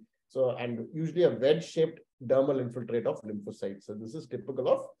seen. So, and usually a wedge-shaped dermal infiltrate of lymphocytes. So this is typical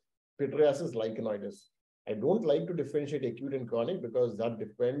of pityriasis lichenoides. I don't like to differentiate acute and chronic because that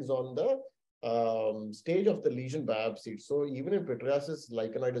depends on the stage of the lesion biopsy. So even in pityriasis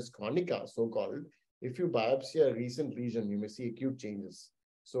lichenoides chronica, so-called, if you biopsy a recent lesion, you may see acute changes.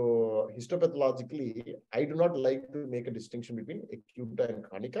 So histopathologically, I do not like to make a distinction between acute and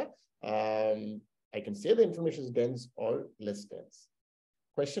chronica. I can say the information is dense or less dense.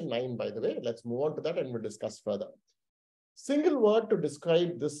 Question 9, by the way, let's move on to that and we'll discuss further. Single word to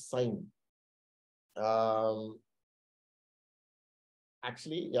describe this sign.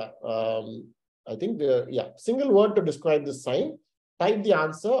 Actually, yeah, I think single word to describe this sign. Type the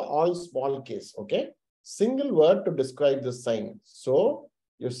answer, all small case, okay? Single word to describe this sign. So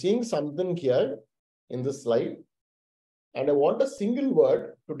you're seeing something here in this slide, and I want a single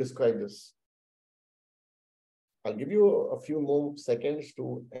word to describe this. I'll give you a few more seconds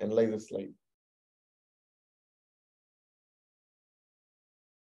to analyze the slide.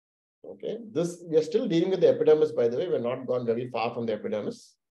 Okay, we are still dealing with the epidermis, by the way. We're not gone very far from the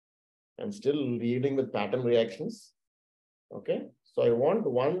epidermis. I'm still dealing with pattern reactions. Okay, So I want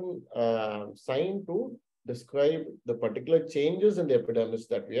one sign to describe the particular changes in the epidermis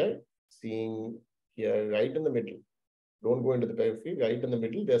that we are seeing here, right in the middle. Don't go into the periphery, right in the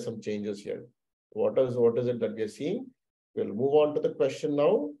middle, there's some changes here. What is it that we are seeing? We'll move on to the question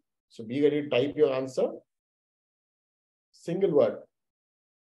now. So be ready to type your answer. Single word.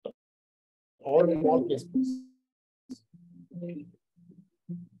 All small case, please.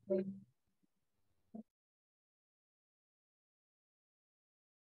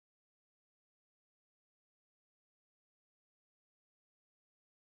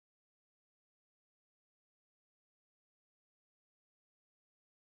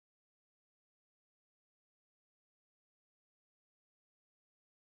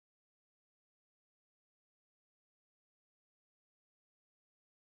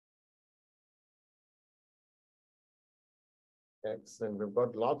 Excellent. We've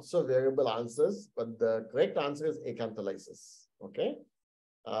got lots of variable answers, but the correct answer is acantholysis. Okay.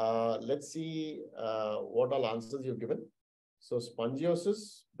 Let's see what all answers you've given. So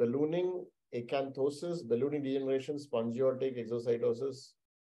spongiosis, ballooning, acanthosis, ballooning degeneration, spongiotic, exocytosis.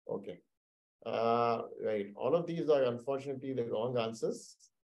 Okay. Right. All of these are unfortunately the wrong answers.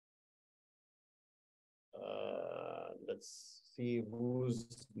 Let's see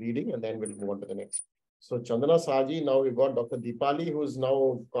who's leading and then we'll move on to the next. So Chandana Saji, now we've got Dr. Deepali, who's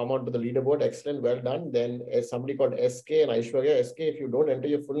now come on to the leaderboard. Excellent, well done. Then somebody called SK and Aishwarya. SK, if you don't enter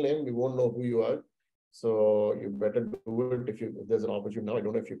your full name, we won't know who you are. So you better do it if there's an opportunity now. I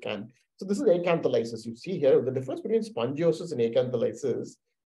don't know if you can. So this is acantholysis. You see here, the difference between spongiosis and acantholysis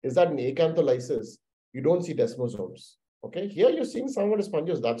is that in acantholysis, you don't see desmosomes. Okay, here you're seeing somewhat of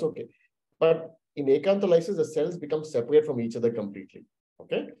spongios, that's okay. But in acantholysis, the cells become separate from each other completely.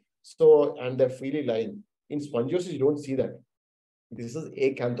 Okay. So, and they're freely lying. In spongiosis, you don't see that. This is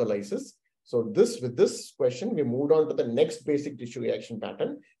acantholysis. So with this question, we moved on to the next basic tissue reaction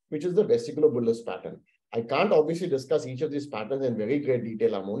pattern, which is the vesiculobullous pattern. I can't obviously discuss each of these patterns in very great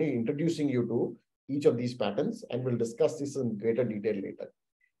detail. I'm only introducing you to each of these patterns, and we'll discuss this in greater detail later.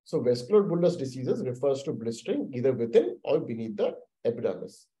 So vesiculobullous diseases refers to blistering either within or beneath the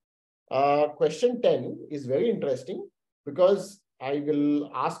epidermis. Question 10 is very interesting because I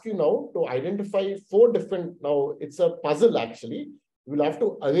will ask you now to identify 4 different, now it's a puzzle actually. We'll have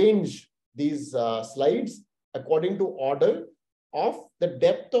to arrange these slides according to order of the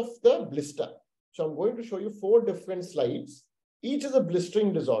depth of the blister. So I'm going to show you 4 different slides. Each is a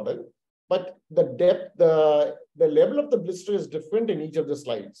blistering disorder, but the depth, the level of the blister is different in each of the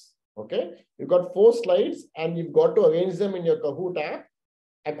slides. Okay, you've got 4 slides and you've got to arrange them in your Kahoot app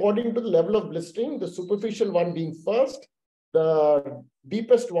according to the level of blistering, the superficial one being first, the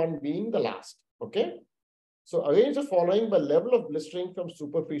deepest one being the last. Okay, so arrange the following by level of blistering from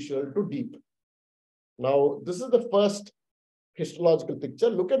superficial to deep. Now, this is the first histological picture.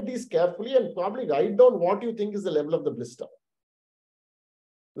 Look at these carefully and probably write down what you think is the level of the blister.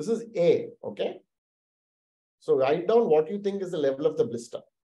 This is A, okay? So write down what you think is the level of the blister.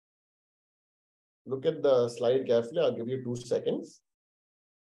 Look at the slide carefully. I'll give you 2 seconds.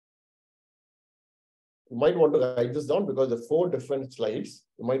 You might want to write this down because there are 4 different slides.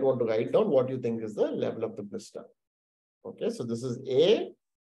 You might want to write down what you think is the level of the blister. Okay, so this is A.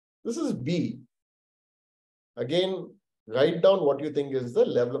 This is B. Again, write down what you think is the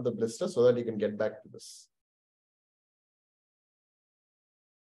level of the blister so that you can get back to this.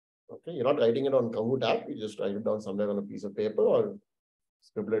 Okay, you're not writing it on Kahoot app. You just write it down somewhere on a piece of paper or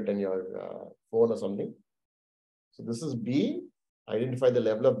scribble it in your phone or something. So this is B. Identify the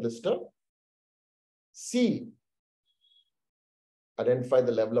level of blister. C. Identify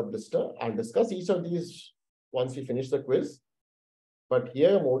the level of blister. I'll discuss each of these once we finish the quiz. But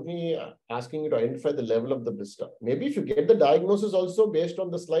here I'm only asking you to identify the level of the blister. Maybe if you get the diagnosis also based on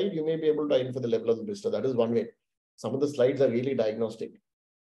the slide, you may be able to identify the level of the blister. That is one way. Some of the slides are really diagnostic.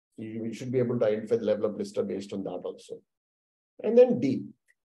 You should be able to identify the level of blister based on that also. And then D.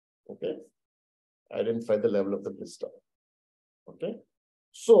 Okay. Identify the level of the blister. Okay.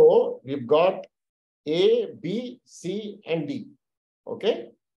 So we've got A, B, C, and D.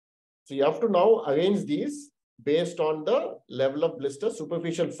 Okay. So you have to now arrange these based on the level of blister,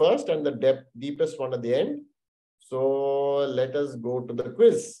 superficial first and the deepest one at the end. So let us go to the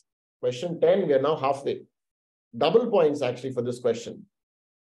quiz. Question 10, we are now halfway. Double points actually for this question.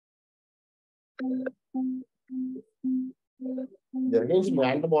 They're arranged in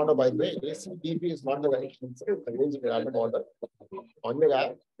random order, by the way. ACDP is not the right answer. It's arranged in random order. On your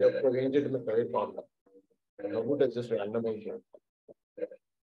app, you have to arrange it in the correct order. Kahoot is just randomized here.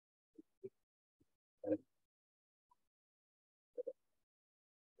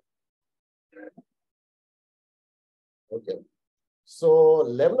 Okay. So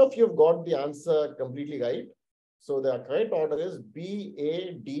 11 of you have got the answer completely right. So the correct order is B,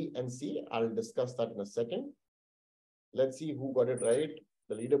 A, D, and C. I'll discuss that in a second. Let's see who got it right.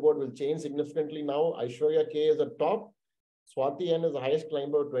 The leaderboard will change significantly now. Aishwarya K is at top. Swati N is the highest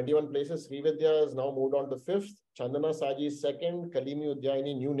climber, 21 places. Srividya is now moved on to 5th. Chandana Saji is 2nd. Kalimi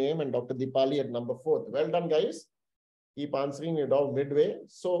Udayani, new name. And Dr. Dipali at number 4th. Well done, guys. Keep answering. You're down midway.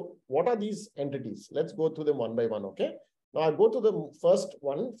 So what are these entities? Let's go through them one by one, okay? Now I'll go to the first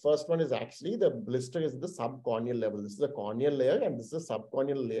one. First one is actually the blister is the subcorneal level. This is the corneal layer and this is a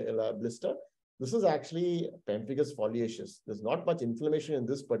subcorneal layer, blister. This is actually pemphigus foliaceus. There's not much inflammation in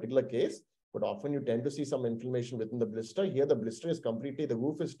this particular case, but often you tend to see some inflammation within the blister. Here the blister is completely, the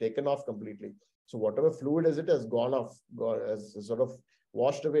roof is taken off completely. So whatever fluid is it has gone off, has sort of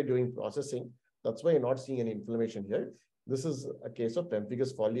washed away during processing. That's why you're not seeing any inflammation here. This is a case of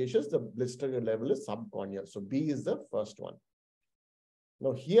pemphigus foliaceus. The blister level is subcorneal. So B is the first one.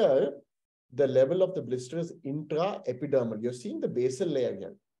 Now here, the level of the blister is intraepidermal. You're seeing the basal layer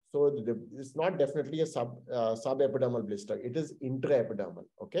here. So it's not definitely a subepidermal blister. It is intraepidermal,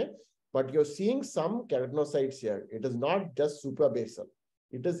 okay? But you're seeing some keratinocytes here. It is not just suprabasal.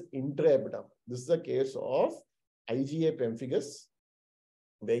 It is intraepidermal. This is a case of IgA pemphigus,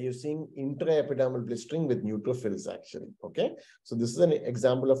 where you're seeing intraepidermal blistering with neutrophils, actually, okay? So this is an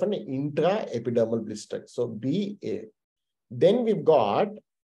example of an intraepidermal blister. So BA. Then we've got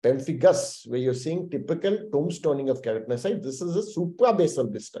pemphigus, where you're seeing typical tombstoning of keratinocytes. This is a suprabasal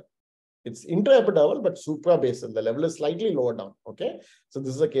blister. It's intraepidermal, but suprabasal. The level is slightly lower down, okay? So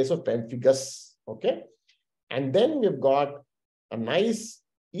this is a case of pemphigus, okay? And then we've got a nice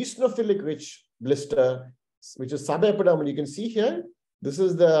eosinophilic rich blister, which is subepidermal. You can see here, this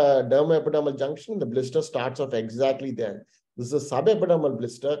is the dermoepidermal junction. The blister starts off exactly there. This is a subepidermal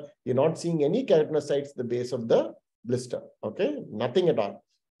blister. You're not seeing any keratinocytes at the base of the blister, okay? Nothing at all.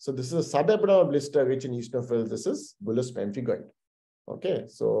 So this is a subepidermal blister rich in eosinophils. This is bullous pemphigoid, okay?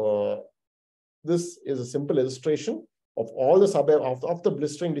 So this is a simple illustration of all the of the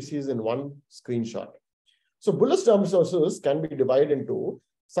blistering disease in one screenshot. So bullous dermatosis can be divided into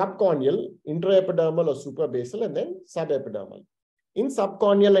subcorneal, intraepidermal or suprabasal, and then subepidermal. In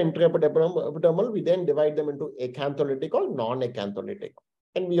subcorneal and intraepidermal, we then divide them into acantholytic or non-acantholytic.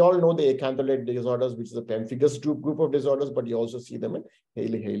 And we all know the acantholytic disorders, which is a pemphigus group of disorders, but you also see them in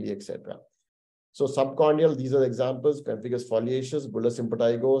Haley, etc. So subcorneal, these are the examples: pemphigus foliaceus, bullous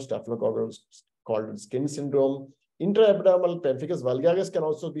impetigo, staphylococcus called skin syndrome. Intraepidermal, pemphigus vulgaris can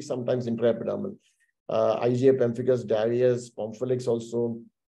also be sometimes intraepidermal. IgA pemphigus, Darius, Pomphylix also.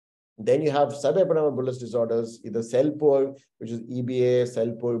 Then you have subepidermal bullous disorders, either cell poor, which is EBA,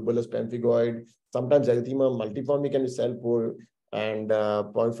 cell poor, bullous pemphigoid. Sometimes erythema multiforme can be cell poor, and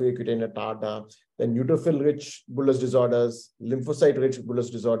porphyria cutaneous tarda. Then neutrophil-rich bullous disorders, lymphocyte-rich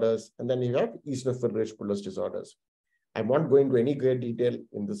bullous disorders, and then you have eosinophil-rich bullous disorders. I won't go into any great detail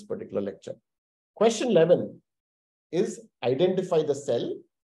in this particular lecture. Question 11 is identify the cell.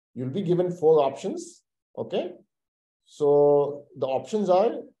 You'll be given 4 options, okay? So the options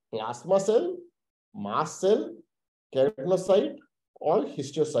are plasma cell, mast cell, keratinocyte, or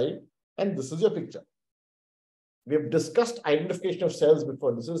histiocyte, and this is your picture. We have discussed identification of cells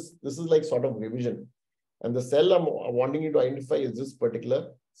before. This is like sort of revision. And the cell I'm wanting you to identify is this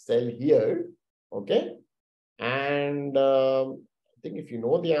particular cell here, okay? And I think if you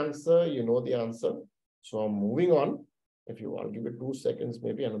know the answer, you know the answer. So I'm moving on. If you want, give it 2 seconds,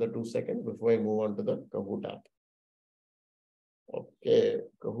 maybe another 2 seconds before I move on to the Kahoot app. Okay,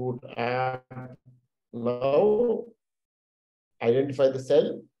 Kahoot app. Now, identify the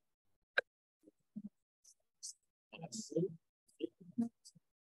cell. Excellent.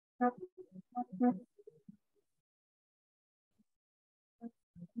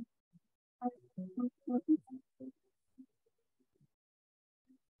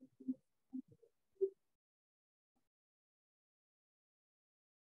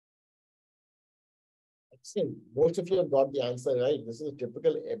 Most of you have got the answer right. This is a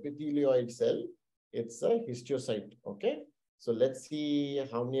typical epithelioid cell. It's a histiocyte. Okay. So let's see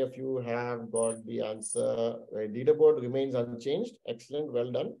how many of you have got the answer. Leaderboard remains unchanged. Excellent.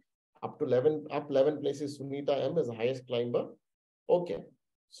 Well done. Up 11 places. Sunita M is the highest climber. Okay.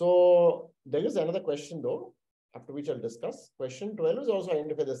 So there is another question though, after which I'll discuss. Question 12 is also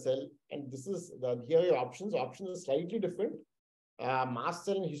identify the cell. And this is here are your options. Options are slightly different. Mast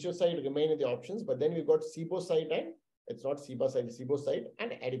cell and histiocyte remain in the options, but then we've got sebocyte and it's not sebocyte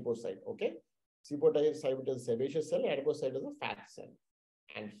and adipocyte. Okay. Sebocyte is a sebaceous cell, adipocyte is a fat cell.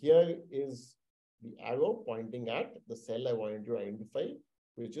 And here is the arrow pointing at the cell I wanted to identify,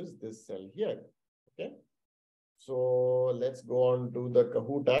 which is this cell here. Okay. So let's go on to the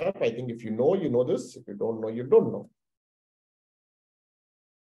Kahoot app. I think if you know, you know this. If you don't know, you don't know.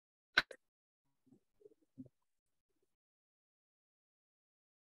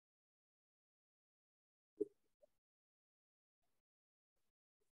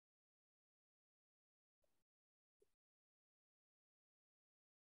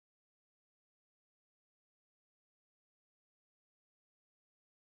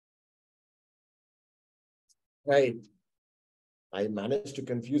 Right. I managed to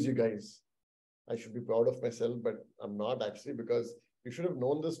confuse you guys. I should be proud of myself, but I'm not actually, because you should have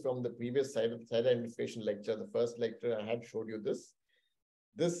known this from the previous site identification lecture. The first lecture I had showed you this.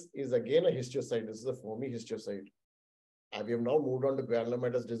 This is again a histiocyte. This is a foamy histiocyte. We have now moved on to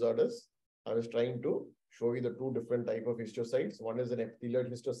granulomatous disorders. I was trying to show you the two different type of histiocytes. One is an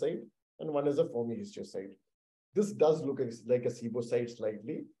epithelioid histiocyte and one is a foamy histiocyte. This does look like a sebocyte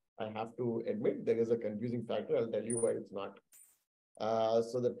slightly. I have to admit there is a confusing factor. I'll tell you why it's not.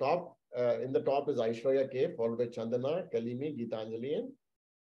 So the top, in the top is Aishwarya K, followed by Chandana, Kalimi, Geetanjali, and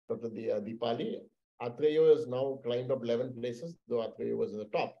Dr. Deepali. Atreyo is now climbed up 11 places, though Atreyo was in the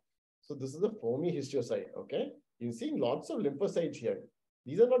top. So this is a foamy histiocyte, okay? You're seeing lots of lymphocytes here.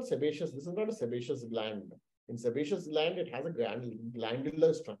 These are not sebaceous. This is not a sebaceous gland. In sebaceous gland, it has a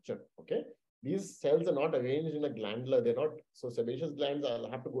glandular structure, okay? These cells are not arranged in a glandular. They're not, so sebaceous glands, I'll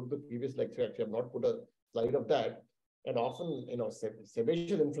have to go to the previous lecture. Actually, I've not put a slide of that. And often,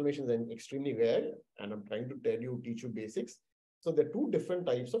 sebaceous inflammation is extremely rare. And I'm trying to teach you basics. So there are two different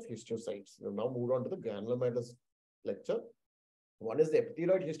types of histiocytes. We've now moved on to the granulomatous lecture. One is the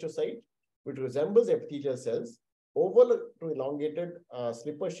epithelioid histiocyte, which resembles epithelial cells, oval to elongated,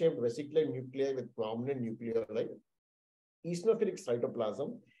 slipper-shaped vesicular nuclei with prominent nucleoli, eosinophilic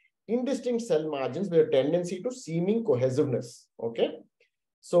cytoplasm, indistinct cell margins with a tendency to seeming cohesiveness. Okay.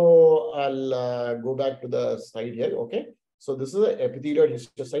 So I'll go back to the slide here. Okay. So this is an epithelioid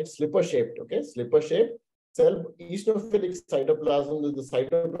histiocyte, slipper-shaped. Okay. Slipper-shaped cell, eosinophilic cytoplasm is the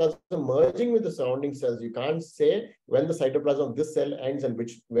cytoplasm merging with the surrounding cells. You can't say when the cytoplasm of this cell ends and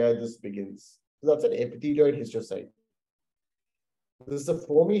where this begins. So that's an epithelioid histiocyte. This is a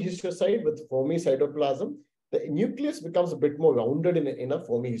foamy histiocyte with foamy cytoplasm. The nucleus becomes a bit more rounded in a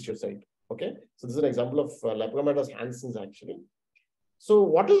foamy histiocyte. Okay, so this is an example of Lepromatous Hansen's actually. So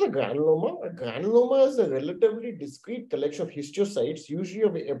what is a granuloma? A granuloma is a relatively discrete collection of histiocytes, usually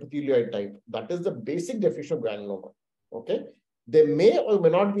of epithelioid type. That is the basic definition of granuloma. Okay, there may or may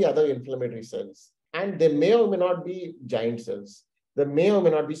not be other inflammatory cells, and there may or may not be giant cells. There may or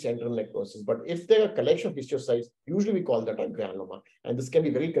may not be central necrosis, but if they're a collection of histiocytes, usually we call that a granuloma. And this can be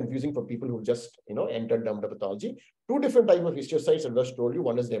very confusing for people who just entered dermatopathology. Two different types of histiocytes I just told you.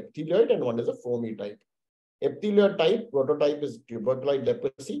 One is the epithelioid and one is a foamy type. Epithelioid type, prototype is tuberculoid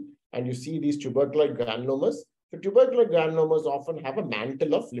leprosy, and you see these tuberculoid granulomas. So tuberculoid granulomas often have a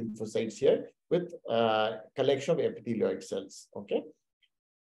mantle of lymphocytes here with a collection of epithelioid cells. Okay,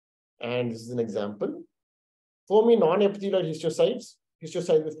 and this is an example. Foamy non-epithelioid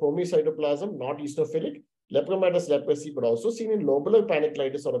histiocytes with foamy cytoplasm, not eosinophilic. Lepromatous leprosy, but also seen in lobular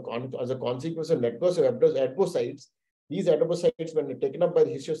paniclitis or as a consequence of necrosis of adipocytes. These adipocytes, when taken up by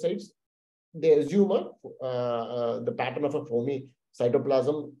the histiocytes, they assume the pattern of a foamy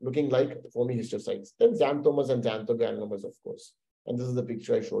cytoplasm looking like foamy histiocytes. Then xanthomas and xanthogranulomas, of course. And this is the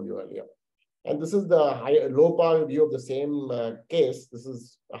picture I showed you earlier. And this is the low power view of the same case. This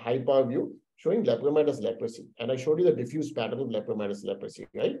is a high power view showing lepromatous leprosy. And I showed you the diffuse pattern of lepromatous leprosy,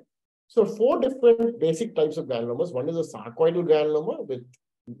 right? So 4 different basic types of granulomas. One is a sarcoidal granuloma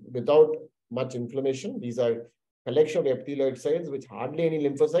without much inflammation. These are collection of epithelioid cells with hardly any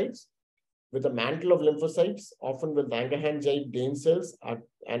lymphocytes, with a mantle of lymphocytes, often with Langerhans gain cells,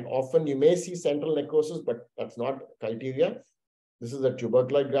 and often you may see central necrosis, but that's not criteria. This is a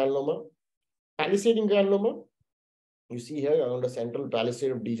tuberculoid granuloma. Palisading granuloma, you see here around a central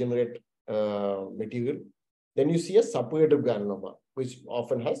palisade of degenerate material. Then you see a suppurative granuloma, which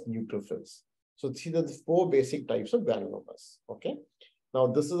often has neutrophils. So see the 4 basic types of granulomas. Okay. Now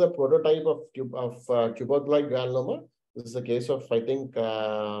this is a prototype of tuberculoid granuloma. This is a case of, I think,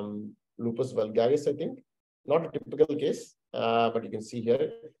 lupus vulgaris, I think. Not a typical case, but you can see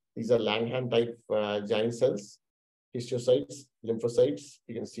here, these are Langerhans type giant cells, histiocytes, lymphocytes.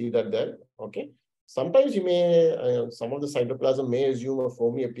 You can see that there. Okay. Sometimes you may, some of the cytoplasm may assume a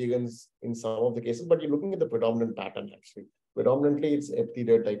foamy appearance in some of the cases, but you're looking at the predominant pattern actually. Predominantly, it's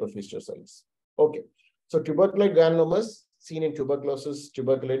epithelioid type of histiocytes. Okay. So tuberculoid granulomas seen in tuberculosis,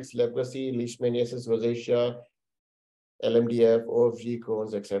 tuberculosis, leprosy, leishmaniasis, rosacea, LMDF, OFG,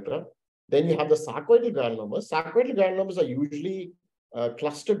 Crohn's, etc. Then you have the sarcoidal granulomas. Sarcoidal granulomas are usually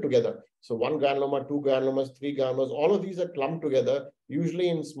clustered together. So one granuloma, two granulomas, three granulomas, all of these are clumped together, usually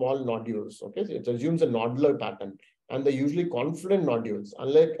in small nodules. Okay, so it assumes a nodular pattern, and they're usually confluent nodules.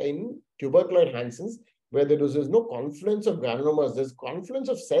 Unlike in tuberculoid Hansen's, where there's no confluence of granulomas, there's confluence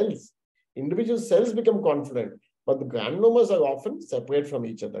of cells. Individual cells become confluent, but the granulomas are often separate from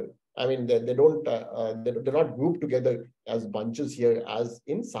each other. I mean, they're not grouped together as bunches here as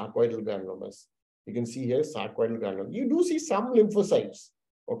in sarcoidal granulomas. You can see here sarcoidal granulomas. You do see some lymphocytes,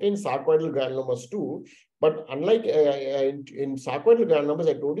 okay, in sarcoidal granulomas too. But unlike in sarcoidal granulomas,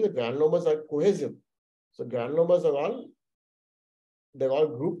 I told you the granulomas are cohesive. So granulomas are they're all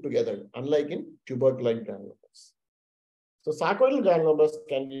grouped together, unlike in tuberculoid granulomas. So sarcoidal granulomas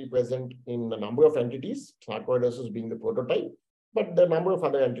can be present in a number of entities, sarcoidosis being the prototype, but the number of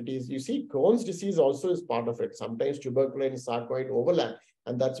other entities. You see, Crohn's disease also is part of it. Sometimes tuberculoid and sarcoid overlap,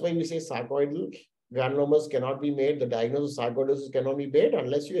 and that's why we say sarcoidal granulomas cannot be made. The diagnosis of sarcoidosis cannot be made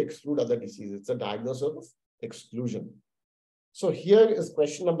unless you exclude other diseases. It's a diagnosis of exclusion. So here is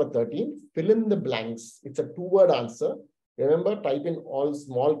question number 13. Fill in the blanks. It's a two-word answer. Remember, type in all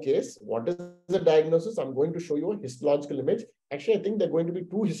small case. What is the diagnosis? I'm going to show you a histological image. Actually, I think there are going to be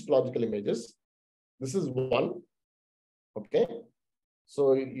two histological images. This is one. Okay.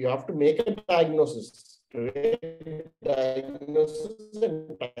 So you have to make a diagnosis. Diagnosis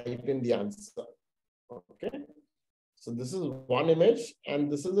and type in the answer. Okay. So this is one image, and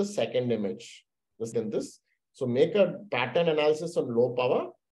this is the second image. This. So make a pattern analysis on low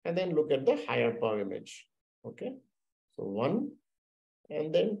power, and then look at the higher power image. Okay. So 1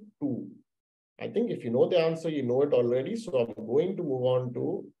 and then 2. I think if you know the answer, you know it already. So I'm going to move on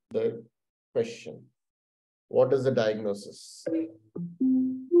to the question. What is the diagnosis?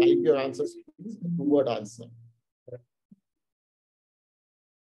 Type your answers, please. Two-word answer.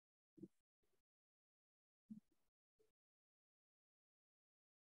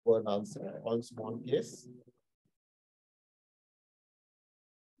 Word answer, all small case.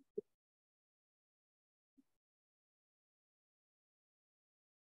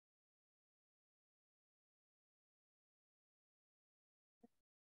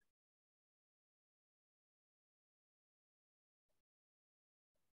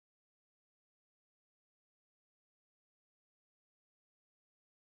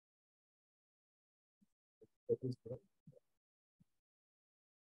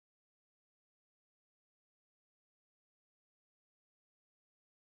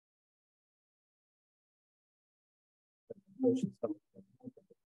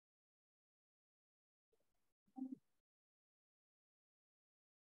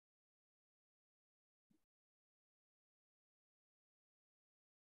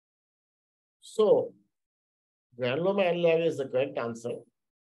 So, granuloma annulare is the correct answer.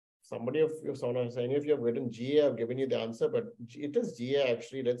 Any of you have written GA, I've given you the answer, but it is GA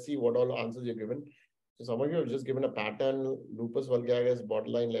actually. Let's see what all answers you've given. So some of you have just given a pattern, lupus vulgaris,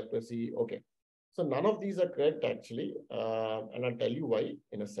 borderline leprosy. Okay. So none of these are correct actually. And I'll tell you why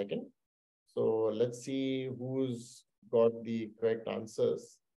in a second. So let's see who's got the correct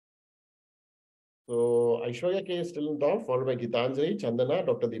answers. So Aishwarya K is still on top, followed by Gitanjali, Chandana,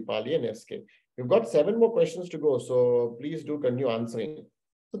 Dr. Deepali, and SK. We've got 7 more questions to go. So please do continue answering.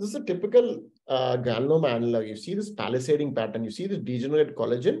 So this is a typical granuloma annulare. You see this palisading pattern. You see this degenerate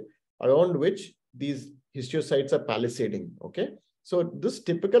collagen around which these histiocytes are palisading. Okay. So this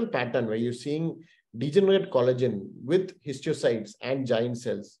typical pattern where you're seeing degenerate collagen with histiocytes and giant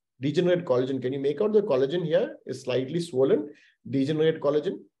cells. Degenerate collagen. Can you make out the collagen here is slightly swollen? Degenerate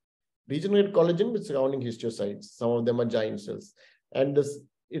collagen. Degenerate collagen with surrounding histiocytes. Some of them are giant cells. And this,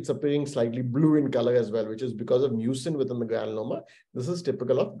 it's appearing slightly blue in color as well, which is because of mucin within the granuloma. This is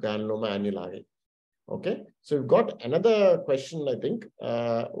typical of granuloma annulare. Okay. So we've got another question, I think.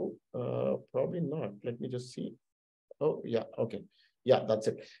 Probably not. Let me just see. Oh, yeah. Okay. Yeah, that's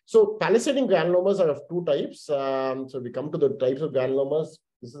it. So palisading granulomas are of 2 types. So we come to the types of granulomas.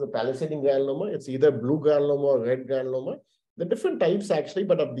 This is a palisading granuloma. It's either blue granuloma or red granuloma. The different types actually,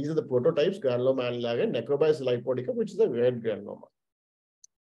 but these are the prototypes, granuloma annulare, necrobius lipoidica, which is a red granuloma.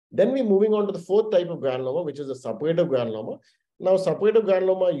 Then we're moving on to the 4th type of granuloma, which is a suppurative granuloma. Now, suppurative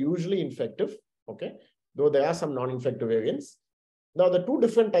granuloma are usually infective, okay, though there are some non-infective variants. Now, the 2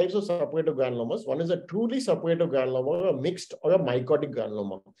 different types of suppurative granulomas, one is a truly suppurative granuloma, or a mixed or a mycotic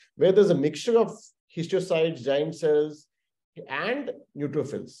granuloma, where there's a mixture of histiocytes, giant cells, and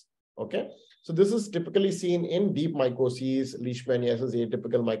neutrophils, okay. So this is typically seen in deep mycoses, leishmaniasis,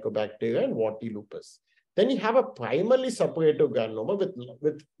 atypical mycobacteria, and warty lupus. Then you have a primarily suppurative granuloma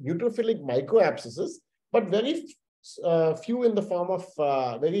with neutrophilic microabscesses, but very few in the form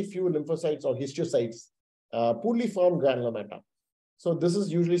of very few lymphocytes or histiocytes, poorly formed granulomata. So this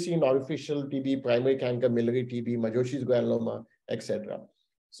is usually seen in artificial TB, primary canker, miliary TB, Majoshi's granuloma, etc.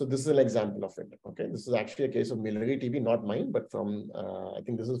 So this is an example of it. Okay, this is actually a case of miliary TB, not mine, but from I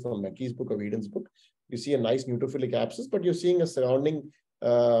think this is from McKee's book or Eden's book. You see a nice neutrophilic abscess, but you're seeing a surrounding,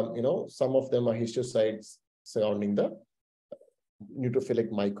 some of them are histiocytes surrounding the neutrophilic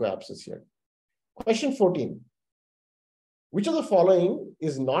microabscess here. Question 14. Which of the following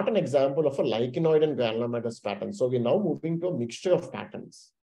is not an example of a lichenoid and granulomatous pattern? So we're now moving to a mixture of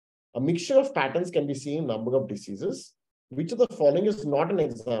patterns. A mixture of patterns can be seen in a number of diseases. Which of the following is not an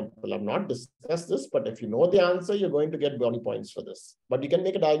example? I've not discussed this, but if you know the answer, you're going to get brownie points for this. But you can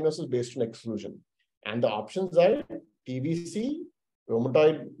make a diagnosis based on exclusion. And the options are TVC,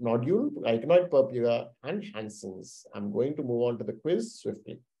 rheumatoid nodule, lichenoid purpura, and Hansen's. I'm going to move on to the quiz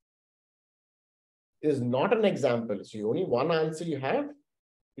swiftly. It is not an example. So only one answer you have.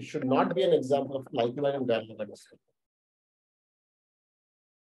 It should not be an example of lichenoid and granulomatous.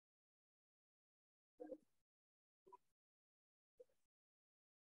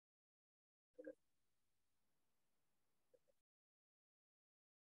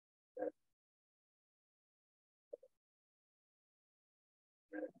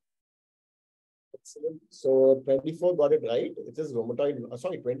 So 24 got it right. It is rheumatoid,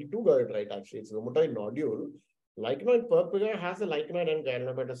 22 got it right actually. It's rheumatoid nodule. Lichenoid purpura has a lichenoid and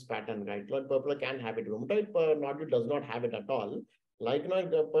granulomatous pattern. Lichenoid purpura can have it. Rheumatoid nodule does not have it at all.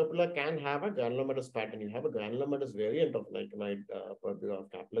 Lichenoid purpura can have a granulomatous pattern. You have a granulomatous variant of lichenoid purpura of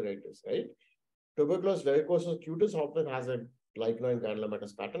capillaritis, right? Tuberculous varicosus cutis often has a lichenoid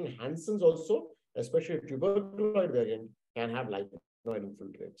granulomatous pattern. Hansen's also, especially a tuberculoid variant, can have lichenoid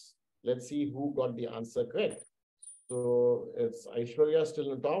infiltrates. Let's see who got the answer correct. So it's Aishwarya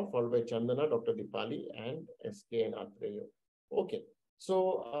still on top, followed by Chandana, Dr. Dipali, and SK and Atreyu. Okay.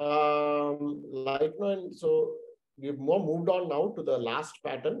 So lichenoid, so we've moved on now to the last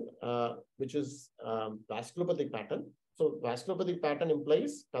pattern, which is vasculopathic pattern. So vasculopathic pattern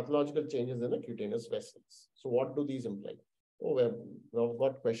implies pathological changes in the cutaneous vessels. So what do these imply? Oh, we've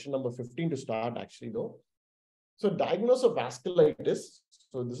got question number 15 to start actually though. So diagnosis of vasculitis,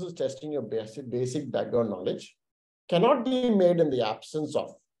 so this is testing your basic background knowledge, cannot be made in the absence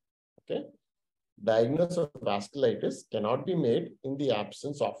of, okay? Diagnosis of vasculitis cannot be made in the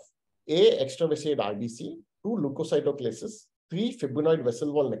absence of A, extravasate RBC, 2, leukocytoclasis, 3, fibrinoid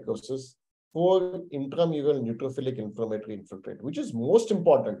vessel wall necrosis, 4, intramural neutrophilic inflammatory infiltrate, which is most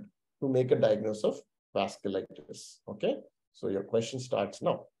important to make a diagnosis of vasculitis, okay? So your question starts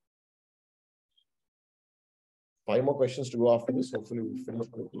now. 5 more questions to go after this. Hopefully we'll finish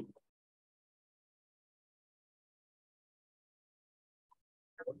quickly.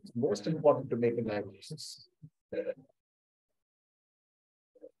 It's most important to make a diagnosis.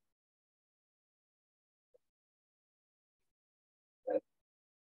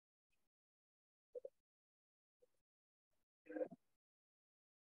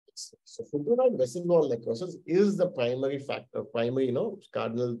 So fibrinoid vessel wall necrosis is the primary factor,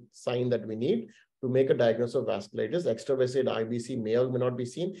 cardinal sign that we need to make a diagnosis of vasculitis. Extravasate RBC may or may not be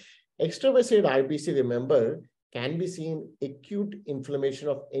seen. Extravasate RBC, remember, can be seen acute inflammation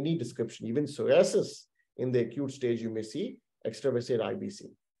of any description. Even psoriasis in the acute stage, you may see extravasate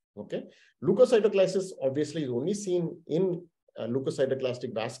RBC. Okay. Leukocytoclasis obviously is only seen in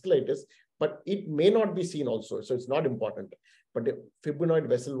leukocytoclastic vasculitis, but it may not be seen also. So it's not important. But the fibrinoid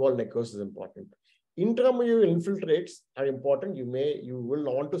vessel wall necrosis is important. Intramural infiltrates are important. You will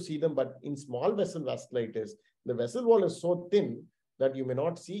want to see them, but in small vessel vasculitis, the vessel wall is so thin that you may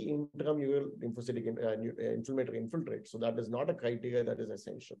not see intramural lymphocytic inflammatory infiltrate. So that is not a criteria that is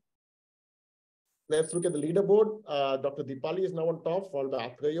essential. Let's look at the leaderboard. Dr. Dipali is now on top, followed by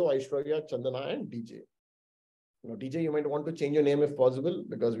Atreyu, Aishwarya, Chandana, and DJ. Now, DJ, you might want to change your name if possible,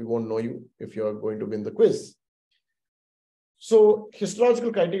 because we won't know you if you're going to win the quiz. So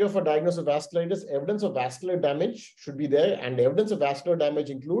histological criteria for diagnosis of vasculitis, evidence of vascular damage should be there, and evidence of vascular damage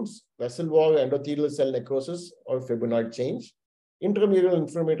includes vessel wall, endothelial cell necrosis, or fibrinoid change. Intramural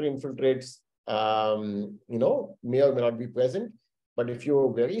inflammatory infiltrates, may or may not be present. But if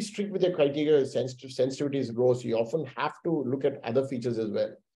you're very strict with your criteria, sensitivity is low, so you often have to look at other features as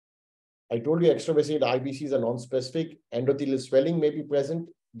well. I told you extravasate IBCs are non-specific. Endothelial swelling may be present,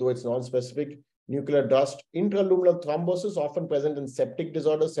 though it's non-specific. Nuclear dust, intraluminal thrombosis, often present in septic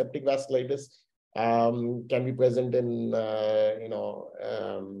disorders, septic vasculitis, can be present in,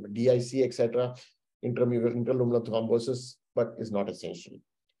 DIC, etc. Intraluminal thrombosis, but is not essential.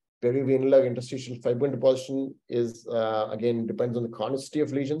 Perivenular interstitial fibrin deposition is, again, depends on the chronicity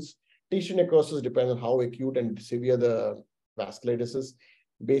of lesions. Tissue necrosis depends on how acute and severe the vasculitis is.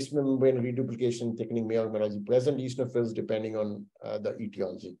 basement membrane reduplication, thickening, mineralogy, present eosinophils depending on the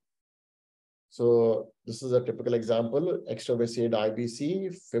etiology. So this is a typical example, extravasate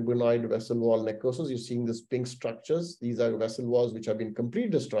IBC, fibrinoid vessel wall necrosis. You're seeing these pink structures. These are vessel walls which have been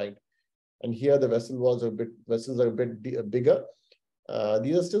completely destroyed. And here the vessels are a bit bigger.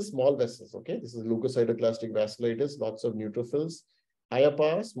 These are still small vessels, okay? This is leukocytoclastic vasculitis, lots of neutrophils. Higher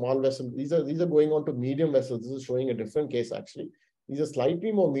power, small vessels. These are going on to medium vessels. This is showing a different case actually. These are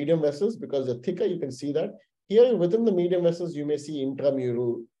slightly more medium vessels because they're thicker. You can see that. Here within the medium vessels, you may see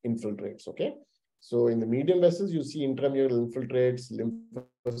intramural infiltrates, okay? So in the medium vessels, you see intramural infiltrates,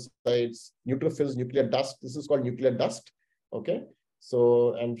 lymphocytes, neutrophils, nuclear dust. This is called nuclear dust, okay?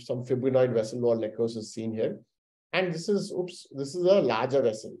 So, and some fibrinoid vessel wall necrosis seen here. And this is a larger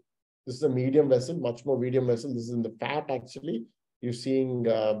vessel. This is a medium vessel, much more medium vessel. This is in the fat actually. You're seeing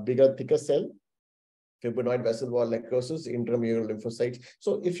bigger, thicker cell, fibrinoid vessel wall necrosis, intramural lymphocytes.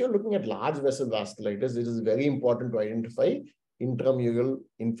 So if you're looking at large vessel vasculitis, it is very important to identify intramural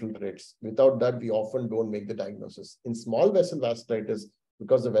infiltrates. Without that, we often don't make the diagnosis. In small vessel vasculitis,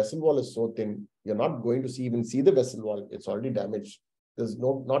 because the vessel wall is so thin, you're not going to even see the vessel wall. It's already damaged. There's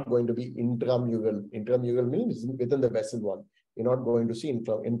not going to be intramural. Intramural means within the vessel wall. You're not going to see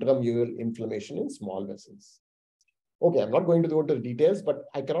intramural inflammation in small vessels. Okay, I'm not going to go into the details, but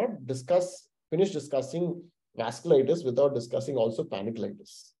I cannot finish discussing vasculitis without discussing also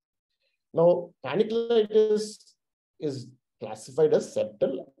panniculitis. Now, panniculitis is classified as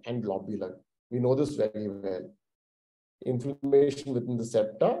septal and lobular. We know this very well. Inflammation within the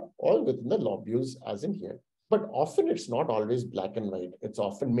septa or within the lobules, as in here. But often it's not always black and white. It's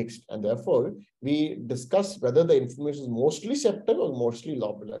often mixed. And therefore, we discuss whether the inflammation is mostly septal or mostly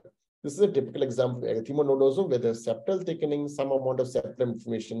lobular. This is a typical example of erythema nodosum, where there's septal thickening, some amount of septal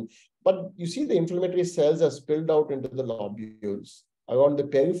inflammation. But you see the inflammatory cells are spilled out into the lobules, around the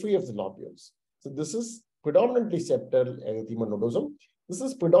periphery of the lobules. So this is predominantly septal erythema nodosum. This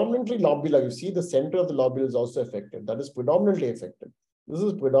is predominantly lobular. You see the center of the lobule is also affected. That is predominantly affected. This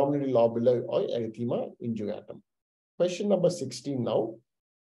is predominantly lobular or erythema induratum. Question number 16 now.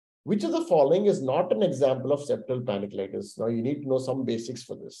 Which of the following is not an example of septal panniculitis? Now you need to know some basics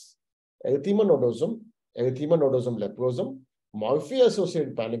for this. Erythema nodosum leprosum,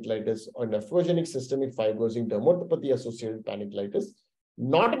 morphea-associated panniculitis, or nephrogenic systemic fibrosing dermatopathy-associated panniculitis,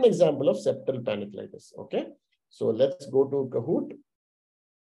 not an example of septal panniculitis, okay? So let's go to Kahoot,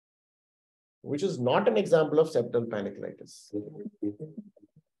 which is not an example of septal panniculitis.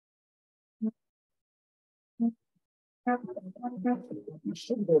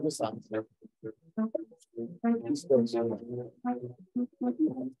 Should go this answer.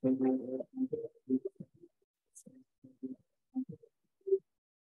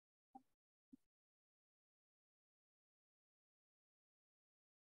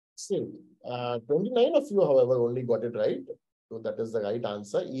 See, 29 of you, however, only got it right. So that is the right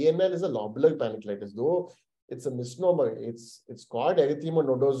answer. ENL is a lobular panniculitis, though it's a misnomer. It's called erythema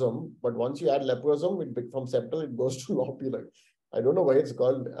nodosum, but once you add leprosum, from septal, it goes to lobular. I don't know why it's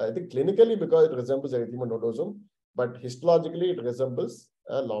called. I think clinically because it resembles erythema nodosum, but histologically it resembles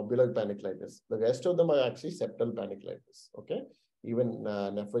a lobular panniculitis. The rest of them are actually septal panniculitis. Okay, even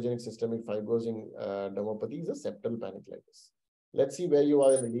nephrogenic systemic fibrosing dermopathy is a septal panniculitis. Let's see where you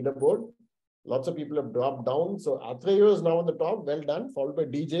are in the leaderboard. Lots of people have dropped down. So Atreyu is now on the top. Well done. Followed by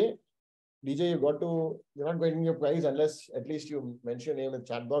DJ. DJ, you're not going to get your prize unless at least you mention your name in the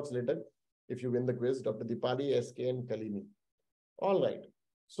chat box later. If you win the quiz, Dr. Dipali, SK, and Kalini. All right.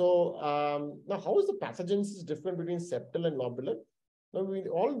 So now how is the pathogenesis different between septal and lobular? Now we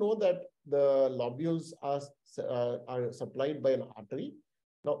all know that the lobules are supplied by an artery.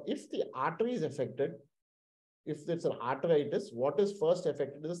 Now, if the artery is affected, if it's an arteritis, what is first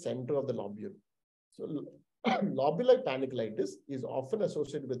affected is the center of the lobule. So lobular panniculitis is often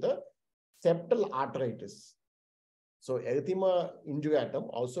associated with a septal arteritis. So erythema induratum,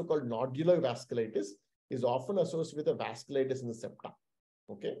 also called nodular vasculitis, is often associated with a vasculitis in the septa.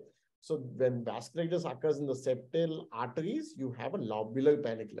 Okay. So when vasculitis occurs in the septal arteries, you have a lobular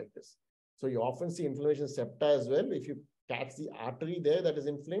panniculitis. So you often see inflammation in septa as well. If you catch the artery there that is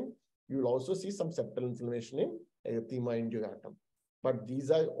inflamed, you will also see some septal inflammation in erythema induratum. But these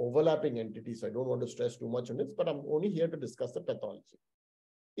are overlapping entities. So I don't want to stress too much on this, but I'm only here to discuss the pathology.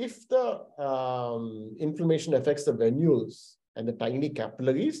 If the inflammation affects the venules and the tiny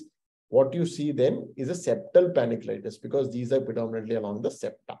capillaries, what you see then is a septal panniculitis because these are predominantly along the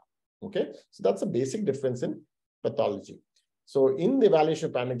septa. Okay, so that's a basic difference in pathology. So in the evaluation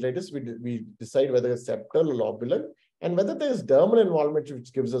of panniculitis, we decide whether it's septal or lobular and whether there is dermal involvement,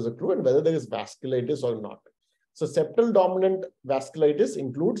 which gives us a clue, and whether there is vasculitis or not. So septal dominant vasculitis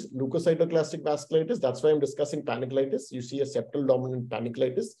includes leukocytoclastic vasculitis. That's why I'm discussing panicleitis. You see a septal dominant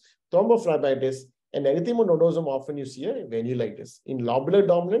panicleitis, thrombophlebitis, and erythema nodosum. Often you see a venulitis. In lobular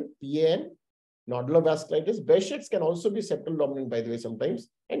dominant, PAN, nodular vasculitis. Behçet's can also be septal dominant, by the way, sometimes,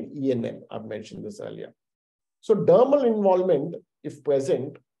 and ENN. I've mentioned this earlier. So dermal involvement, if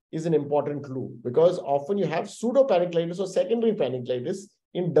present, is an important clue because often you have pseudopanicleitis or secondary panicleitis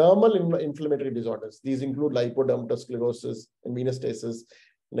in dermal inflammatory disorders. These include lipodermatosclerosis and venostasis,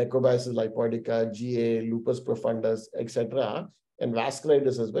 necrobiasis lipoidica, GA, lupus profundus, etc., and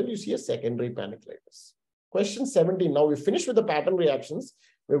vasculitis as well. You see a secondary panicleitis. Question 17. Now we finished with the pattern reactions.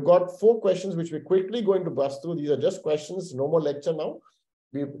 We've got 4 questions which we're quickly going to bust through. These are just questions, no more lecture now.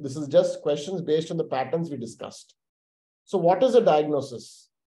 This is just questions based on the patterns we discussed. So what is the diagnosis?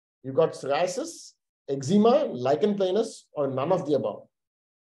 You've got psoriasis, eczema, lichen planus, or none of the above.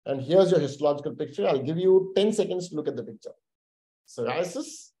 And here's your histological picture. I'll give you 10 seconds to look at the picture.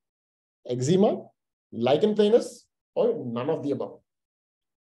 Psoriasis, eczema, lichen planus, or none of the above.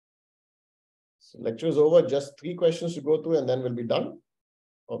 So lecture is over. Just 3 questions to go through and then we'll be done.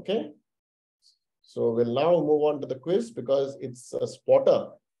 Okay. So we'll now move on to the quiz because it's a spotter,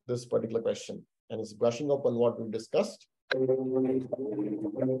 this particular question, and it's brushing up on what we've discussed.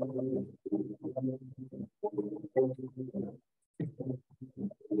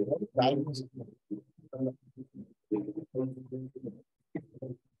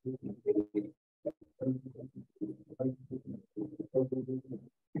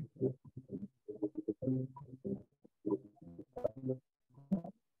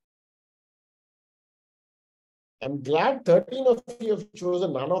 I'm glad 13 of you have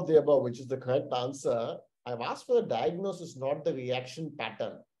chosen none of the above, which is the correct answer. I've asked for the diagnosis, not the reaction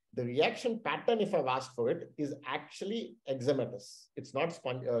pattern. The reaction pattern, if I've asked for it, is actually eczematous. It's not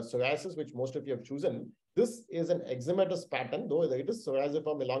psoriasis, which most of you have chosen. This is an eczematous pattern, though it is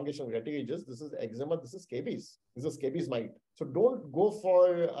psoriasiform elongation of retiges. This is eczema, this is scabies. This is scabies mite. So don't go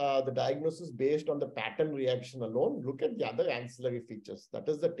for the diagnosis based on the pattern reaction alone. Look at the other ancillary features. That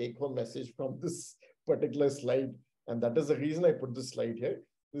is the take-home message from this particular slide. And that is the reason I put this slide here.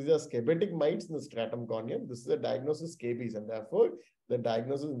 These are scabetic mites in the stratum corneum. This is a diagnosis scabies, and therefore the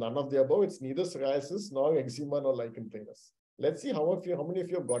diagnosis is none of the above. It's neither psoriasis nor eczema nor lichen planus. Let's see how many of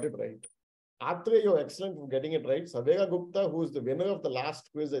you have got it right. Atre, you're excellent for getting it right. Savera Gupta, who is the winner of the last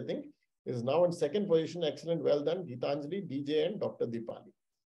quiz, I think, is now in 2nd position. Excellent, well done. Geetanjali, DJ, and Dr. Deepali.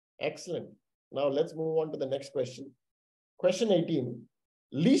 Excellent. Now let's move on to the next question. Question 18.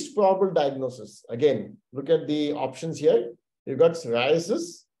 Least probable diagnosis. Again, look at the options here. You've got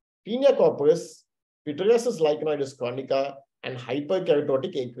psoriasis, tinea corporis, pityriasis lichenoides chronica, and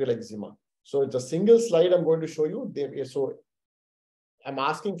hyperkeratotic acral eczema. So it's a single slide I'm going to show you. So I'm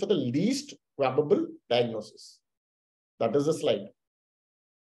asking for the least probable diagnosis. That is the slide.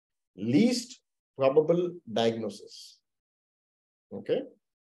 Least probable diagnosis. Okay.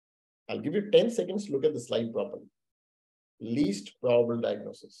 I'll give you 10 seconds to look at the slide properly. Least probable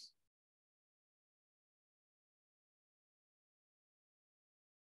diagnosis.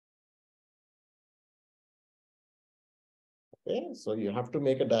 Okay, so you have to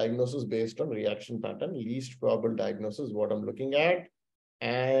make a diagnosis based on reaction pattern. Least probable diagnosis is what I'm looking at.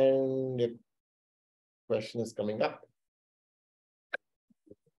 And the question is coming up.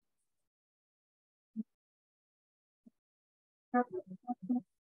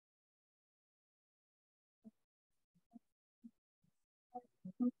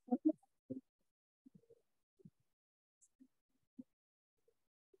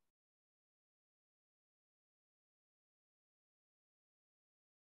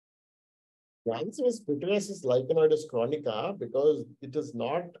 The answer is pityriasis lichenoides chronica because it is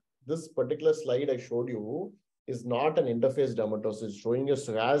not, this particular slide I showed you is not an interface dermatosis showing a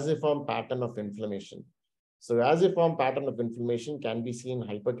psoriasiform pattern of inflammation. Psoriasiform pattern of inflammation can be seen in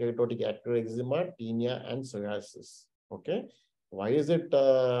hyperkeratotic acral eczema, tinea, and psoriasis. Okay. Why is it?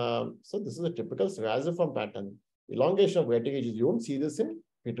 So this is a typical psoriasiform pattern. Elongation of vertices. You don't see this in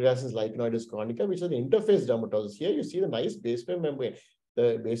pityriasis lichenoides chronica, which is an interface dermatosis. Here you see the nice basement membrane.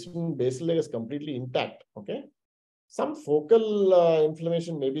 The basal layer is completely intact. Okay. Some focal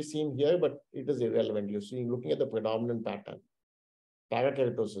inflammation may be seen here, but it is irrelevant. You're seeing, looking at the predominant pattern.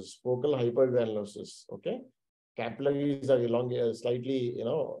 Parakeratosis, focal hypergranulosis. Okay. Capillaries are elongated, slightly,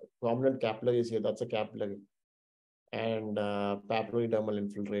 prominent capillaries here. That's a capillary. And papillary dermal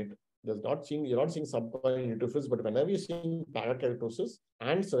infiltrate. You're not seeing subcorneal neutrophils, but whenever you're seeing parakeratosis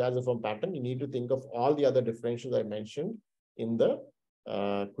and psoriasiform pattern, you need to think of all the other differentials I mentioned in the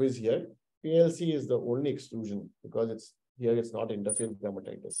quiz here. PLC is the only exclusion because it's not interface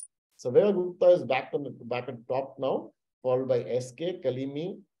dermatitis. Savera Gupta is back at the top now, followed by SK,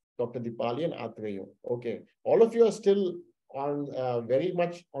 Kalimi, Dr. Dipali, and Atreyu. Okay. All of you are still on very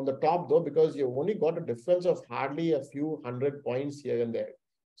much on the top though, because you've only got a difference of hardly a few 100 points here and there.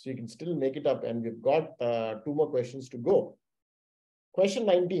 So you can still make it up, and we've got 2 more questions to go. Question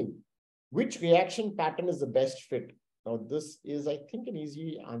 19. Which reaction pattern is the best fit? Now this is, I think, an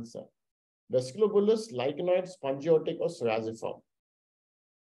easy answer. Vesiculobullous, lichenoid, spongiotic, or psoriasiform?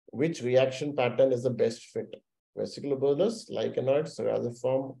 Which reaction pattern is the best fit? Vesiculobullous, lichenoid,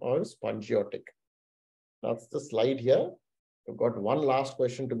 psoriasiform, or spongiotic? That's the slide here. We've got one last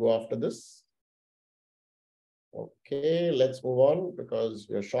question to go after this. Okay, let's move on because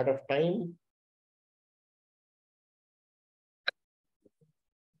we're short of time.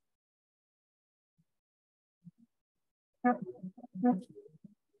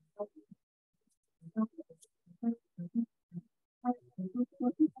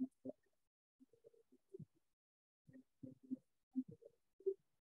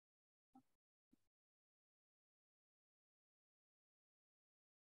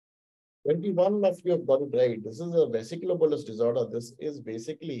 One of you have got it right. This is a vesiculobullous disorder. This is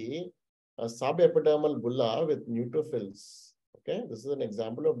basically a subepidermal bulla with neutrophils. Okay, this is an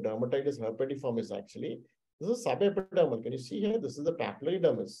example of dermatitis herpetiformis actually. This is subepidermal. Can you see here? This is the papillary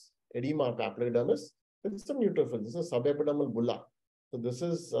dermis, edema papillary dermis with some neutrophils. This is subepidermal bulla. So this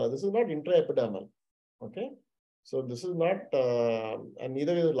is not intraepidermal. Okay, so this is not, and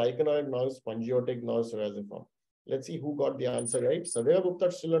neither is lichenoid nor spongiotic nor psoriasiform. Let's see who got the answer right. Savera Gupta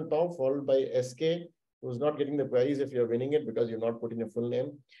is still on top, followed by SK, who's not getting the prize if you're winning it because you're not putting your full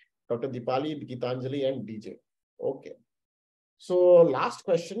name. Dr. Dipali, Gitanjali, and DJ. Okay. So last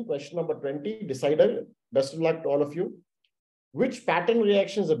question, question number 20, decider. Best of luck to all of you. Which pattern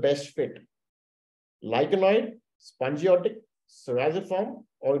reaction is the best fit? Lichenoid, spongiotic, psoriasiform,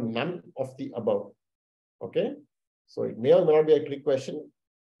 or none of the above? Okay. So it may or may not be a trick question.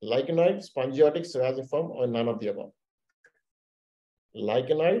 Lichenoid, spongiotic, psoriasiform, or none of the above?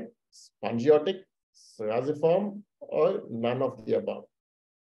 Lichenoid, spongiotic, psoriasiform, or none of the above?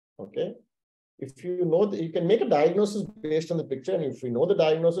 Okay. If you know, you can make a diagnosis based on the picture, and if you know the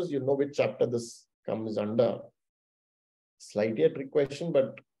diagnosis, you know which chapter this comes under. Slightly a trick question,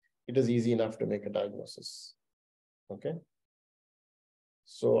 but it is easy enough to make a diagnosis. Okay.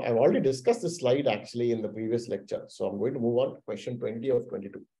 So I've already discussed this slide actually in the previous lecture. So I'm going to move on to question 20 of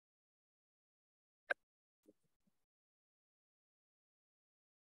 22.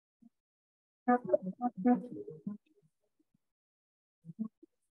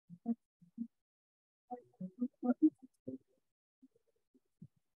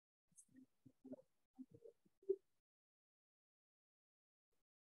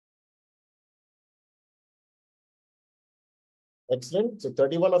 Excellent. So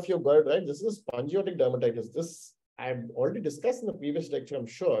 31 of you got it right. This is spongiotic dermatitis. This I've already discussed in the previous lecture, I'm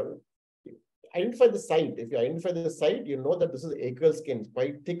sure. Identify the site. If you identify the site, you know that this is acral skin,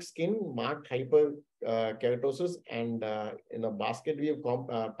 quite thick skin, marked hyper keratosis, and in a basket weave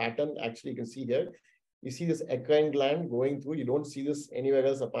pattern. Actually, you can see here, you see this eccrine gland going through. You don't see this anywhere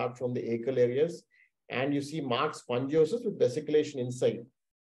else apart from the acral areas, and you see marked spongiosis with vesiculation inside.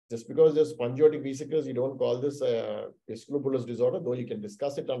 Just because there's spongiotic vesicles, you don't call this a vesiculobullous disorder, though you can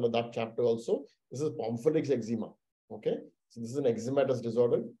discuss it under that chapter also. This is Pomfretix eczema. Okay, so this is an eczematous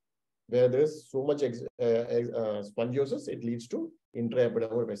disorder where there's so much spongiosis, it leads to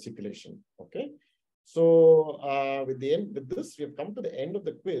intraepidermal vesiculation. Okay, so with this, we have come to the end of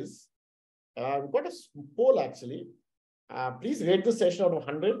the quiz. We've got a poll actually. Please rate this session out of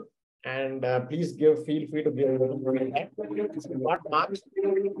 100. And please feel free to give not marks.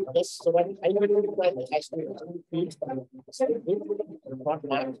 Just so that I will actually not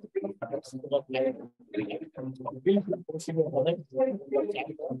marks.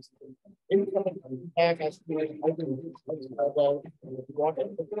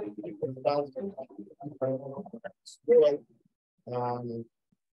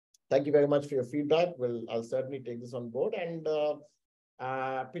 Thank you very much for your feedback. I'll certainly take this on board, and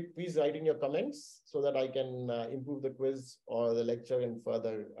please write in your comments so that I can improve the quiz or the lecture in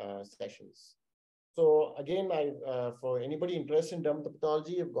further sessions. So again, for anybody interested in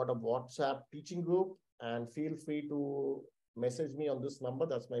dermatopathology, I've got a WhatsApp teaching group, and feel free to message me on this number.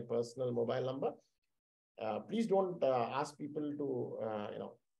 That's my personal mobile number. Please don't ask people to,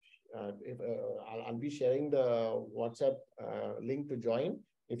 I'll be sharing the WhatsApp link to join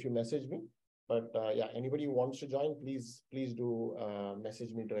if you message me. But yeah, anybody who wants to join, please do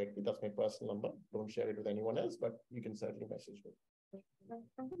message me directly. That's my personal number. Don't share it with anyone else, but you can certainly message me.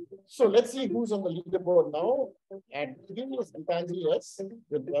 So let's see who's on the leaderboard now. At 3 is Gitanjali S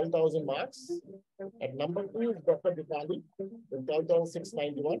with 12,000 marks. At number 2 is Dr. Attili with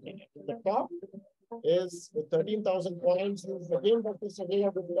 12,691. The top is with 13,000 points. Again, Dr.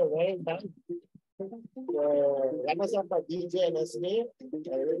 Surveyor with a well done. Runners up by DJ and SNA,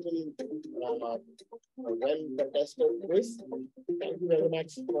 really well contested quiz. Thank you very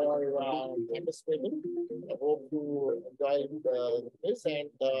much for participating. I hope you enjoyed the quiz. And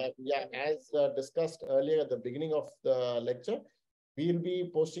yeah, as discussed earlier at the beginning of the lecture, we'll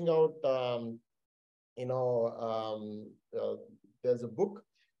be posting out, there's a book.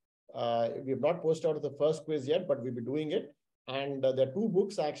 We have not posted out the first quiz yet, but we'll be doing it. And there are 2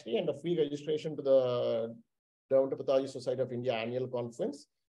 books actually, and a free registration to the Dermatopatology Society of India annual conference.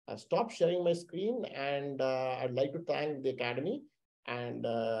 I've stopped sharing my screen, and I'd like to thank the Academy and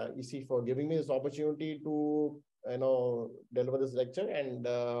EC for giving me this opportunity to deliver this lecture. And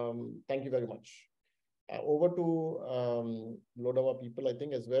thank you very much. Over to Lodama people, I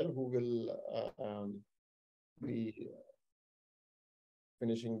think, as well, who will be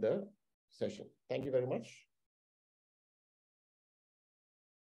finishing the session. Thank you very much.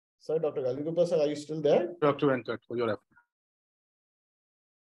 Sir, Dr. Galigupta, sir, are you still there? Dr. Venkat, for your effort.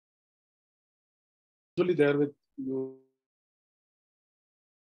 Actually, there with you.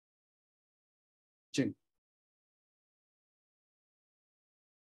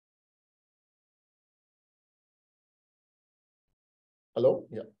 Hello?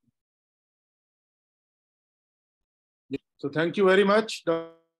 Yeah. So thank you very much, Dr.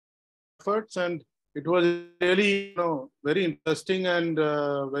 Efforts, and it was really, very interesting and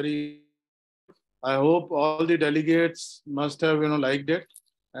very. I hope all the delegates must have, liked it,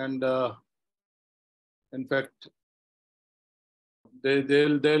 and in fact,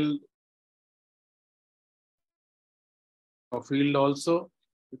 they'll field also.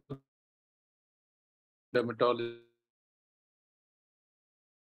 Dermatology.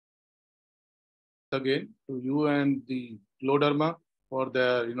 Again to you and the Gloderma for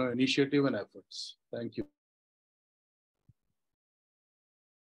their initiative and efforts. Thank you.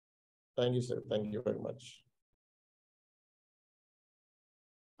 Thank you, sir. Thank you very much.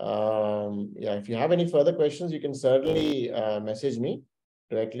 Yeah, if you have any further questions, you can certainly message me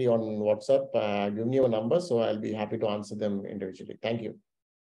directly on WhatsApp. Give me your number, so I'll be happy to answer them individually. Thank you.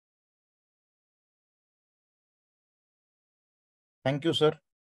 Thank you, sir.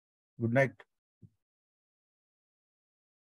 Good night.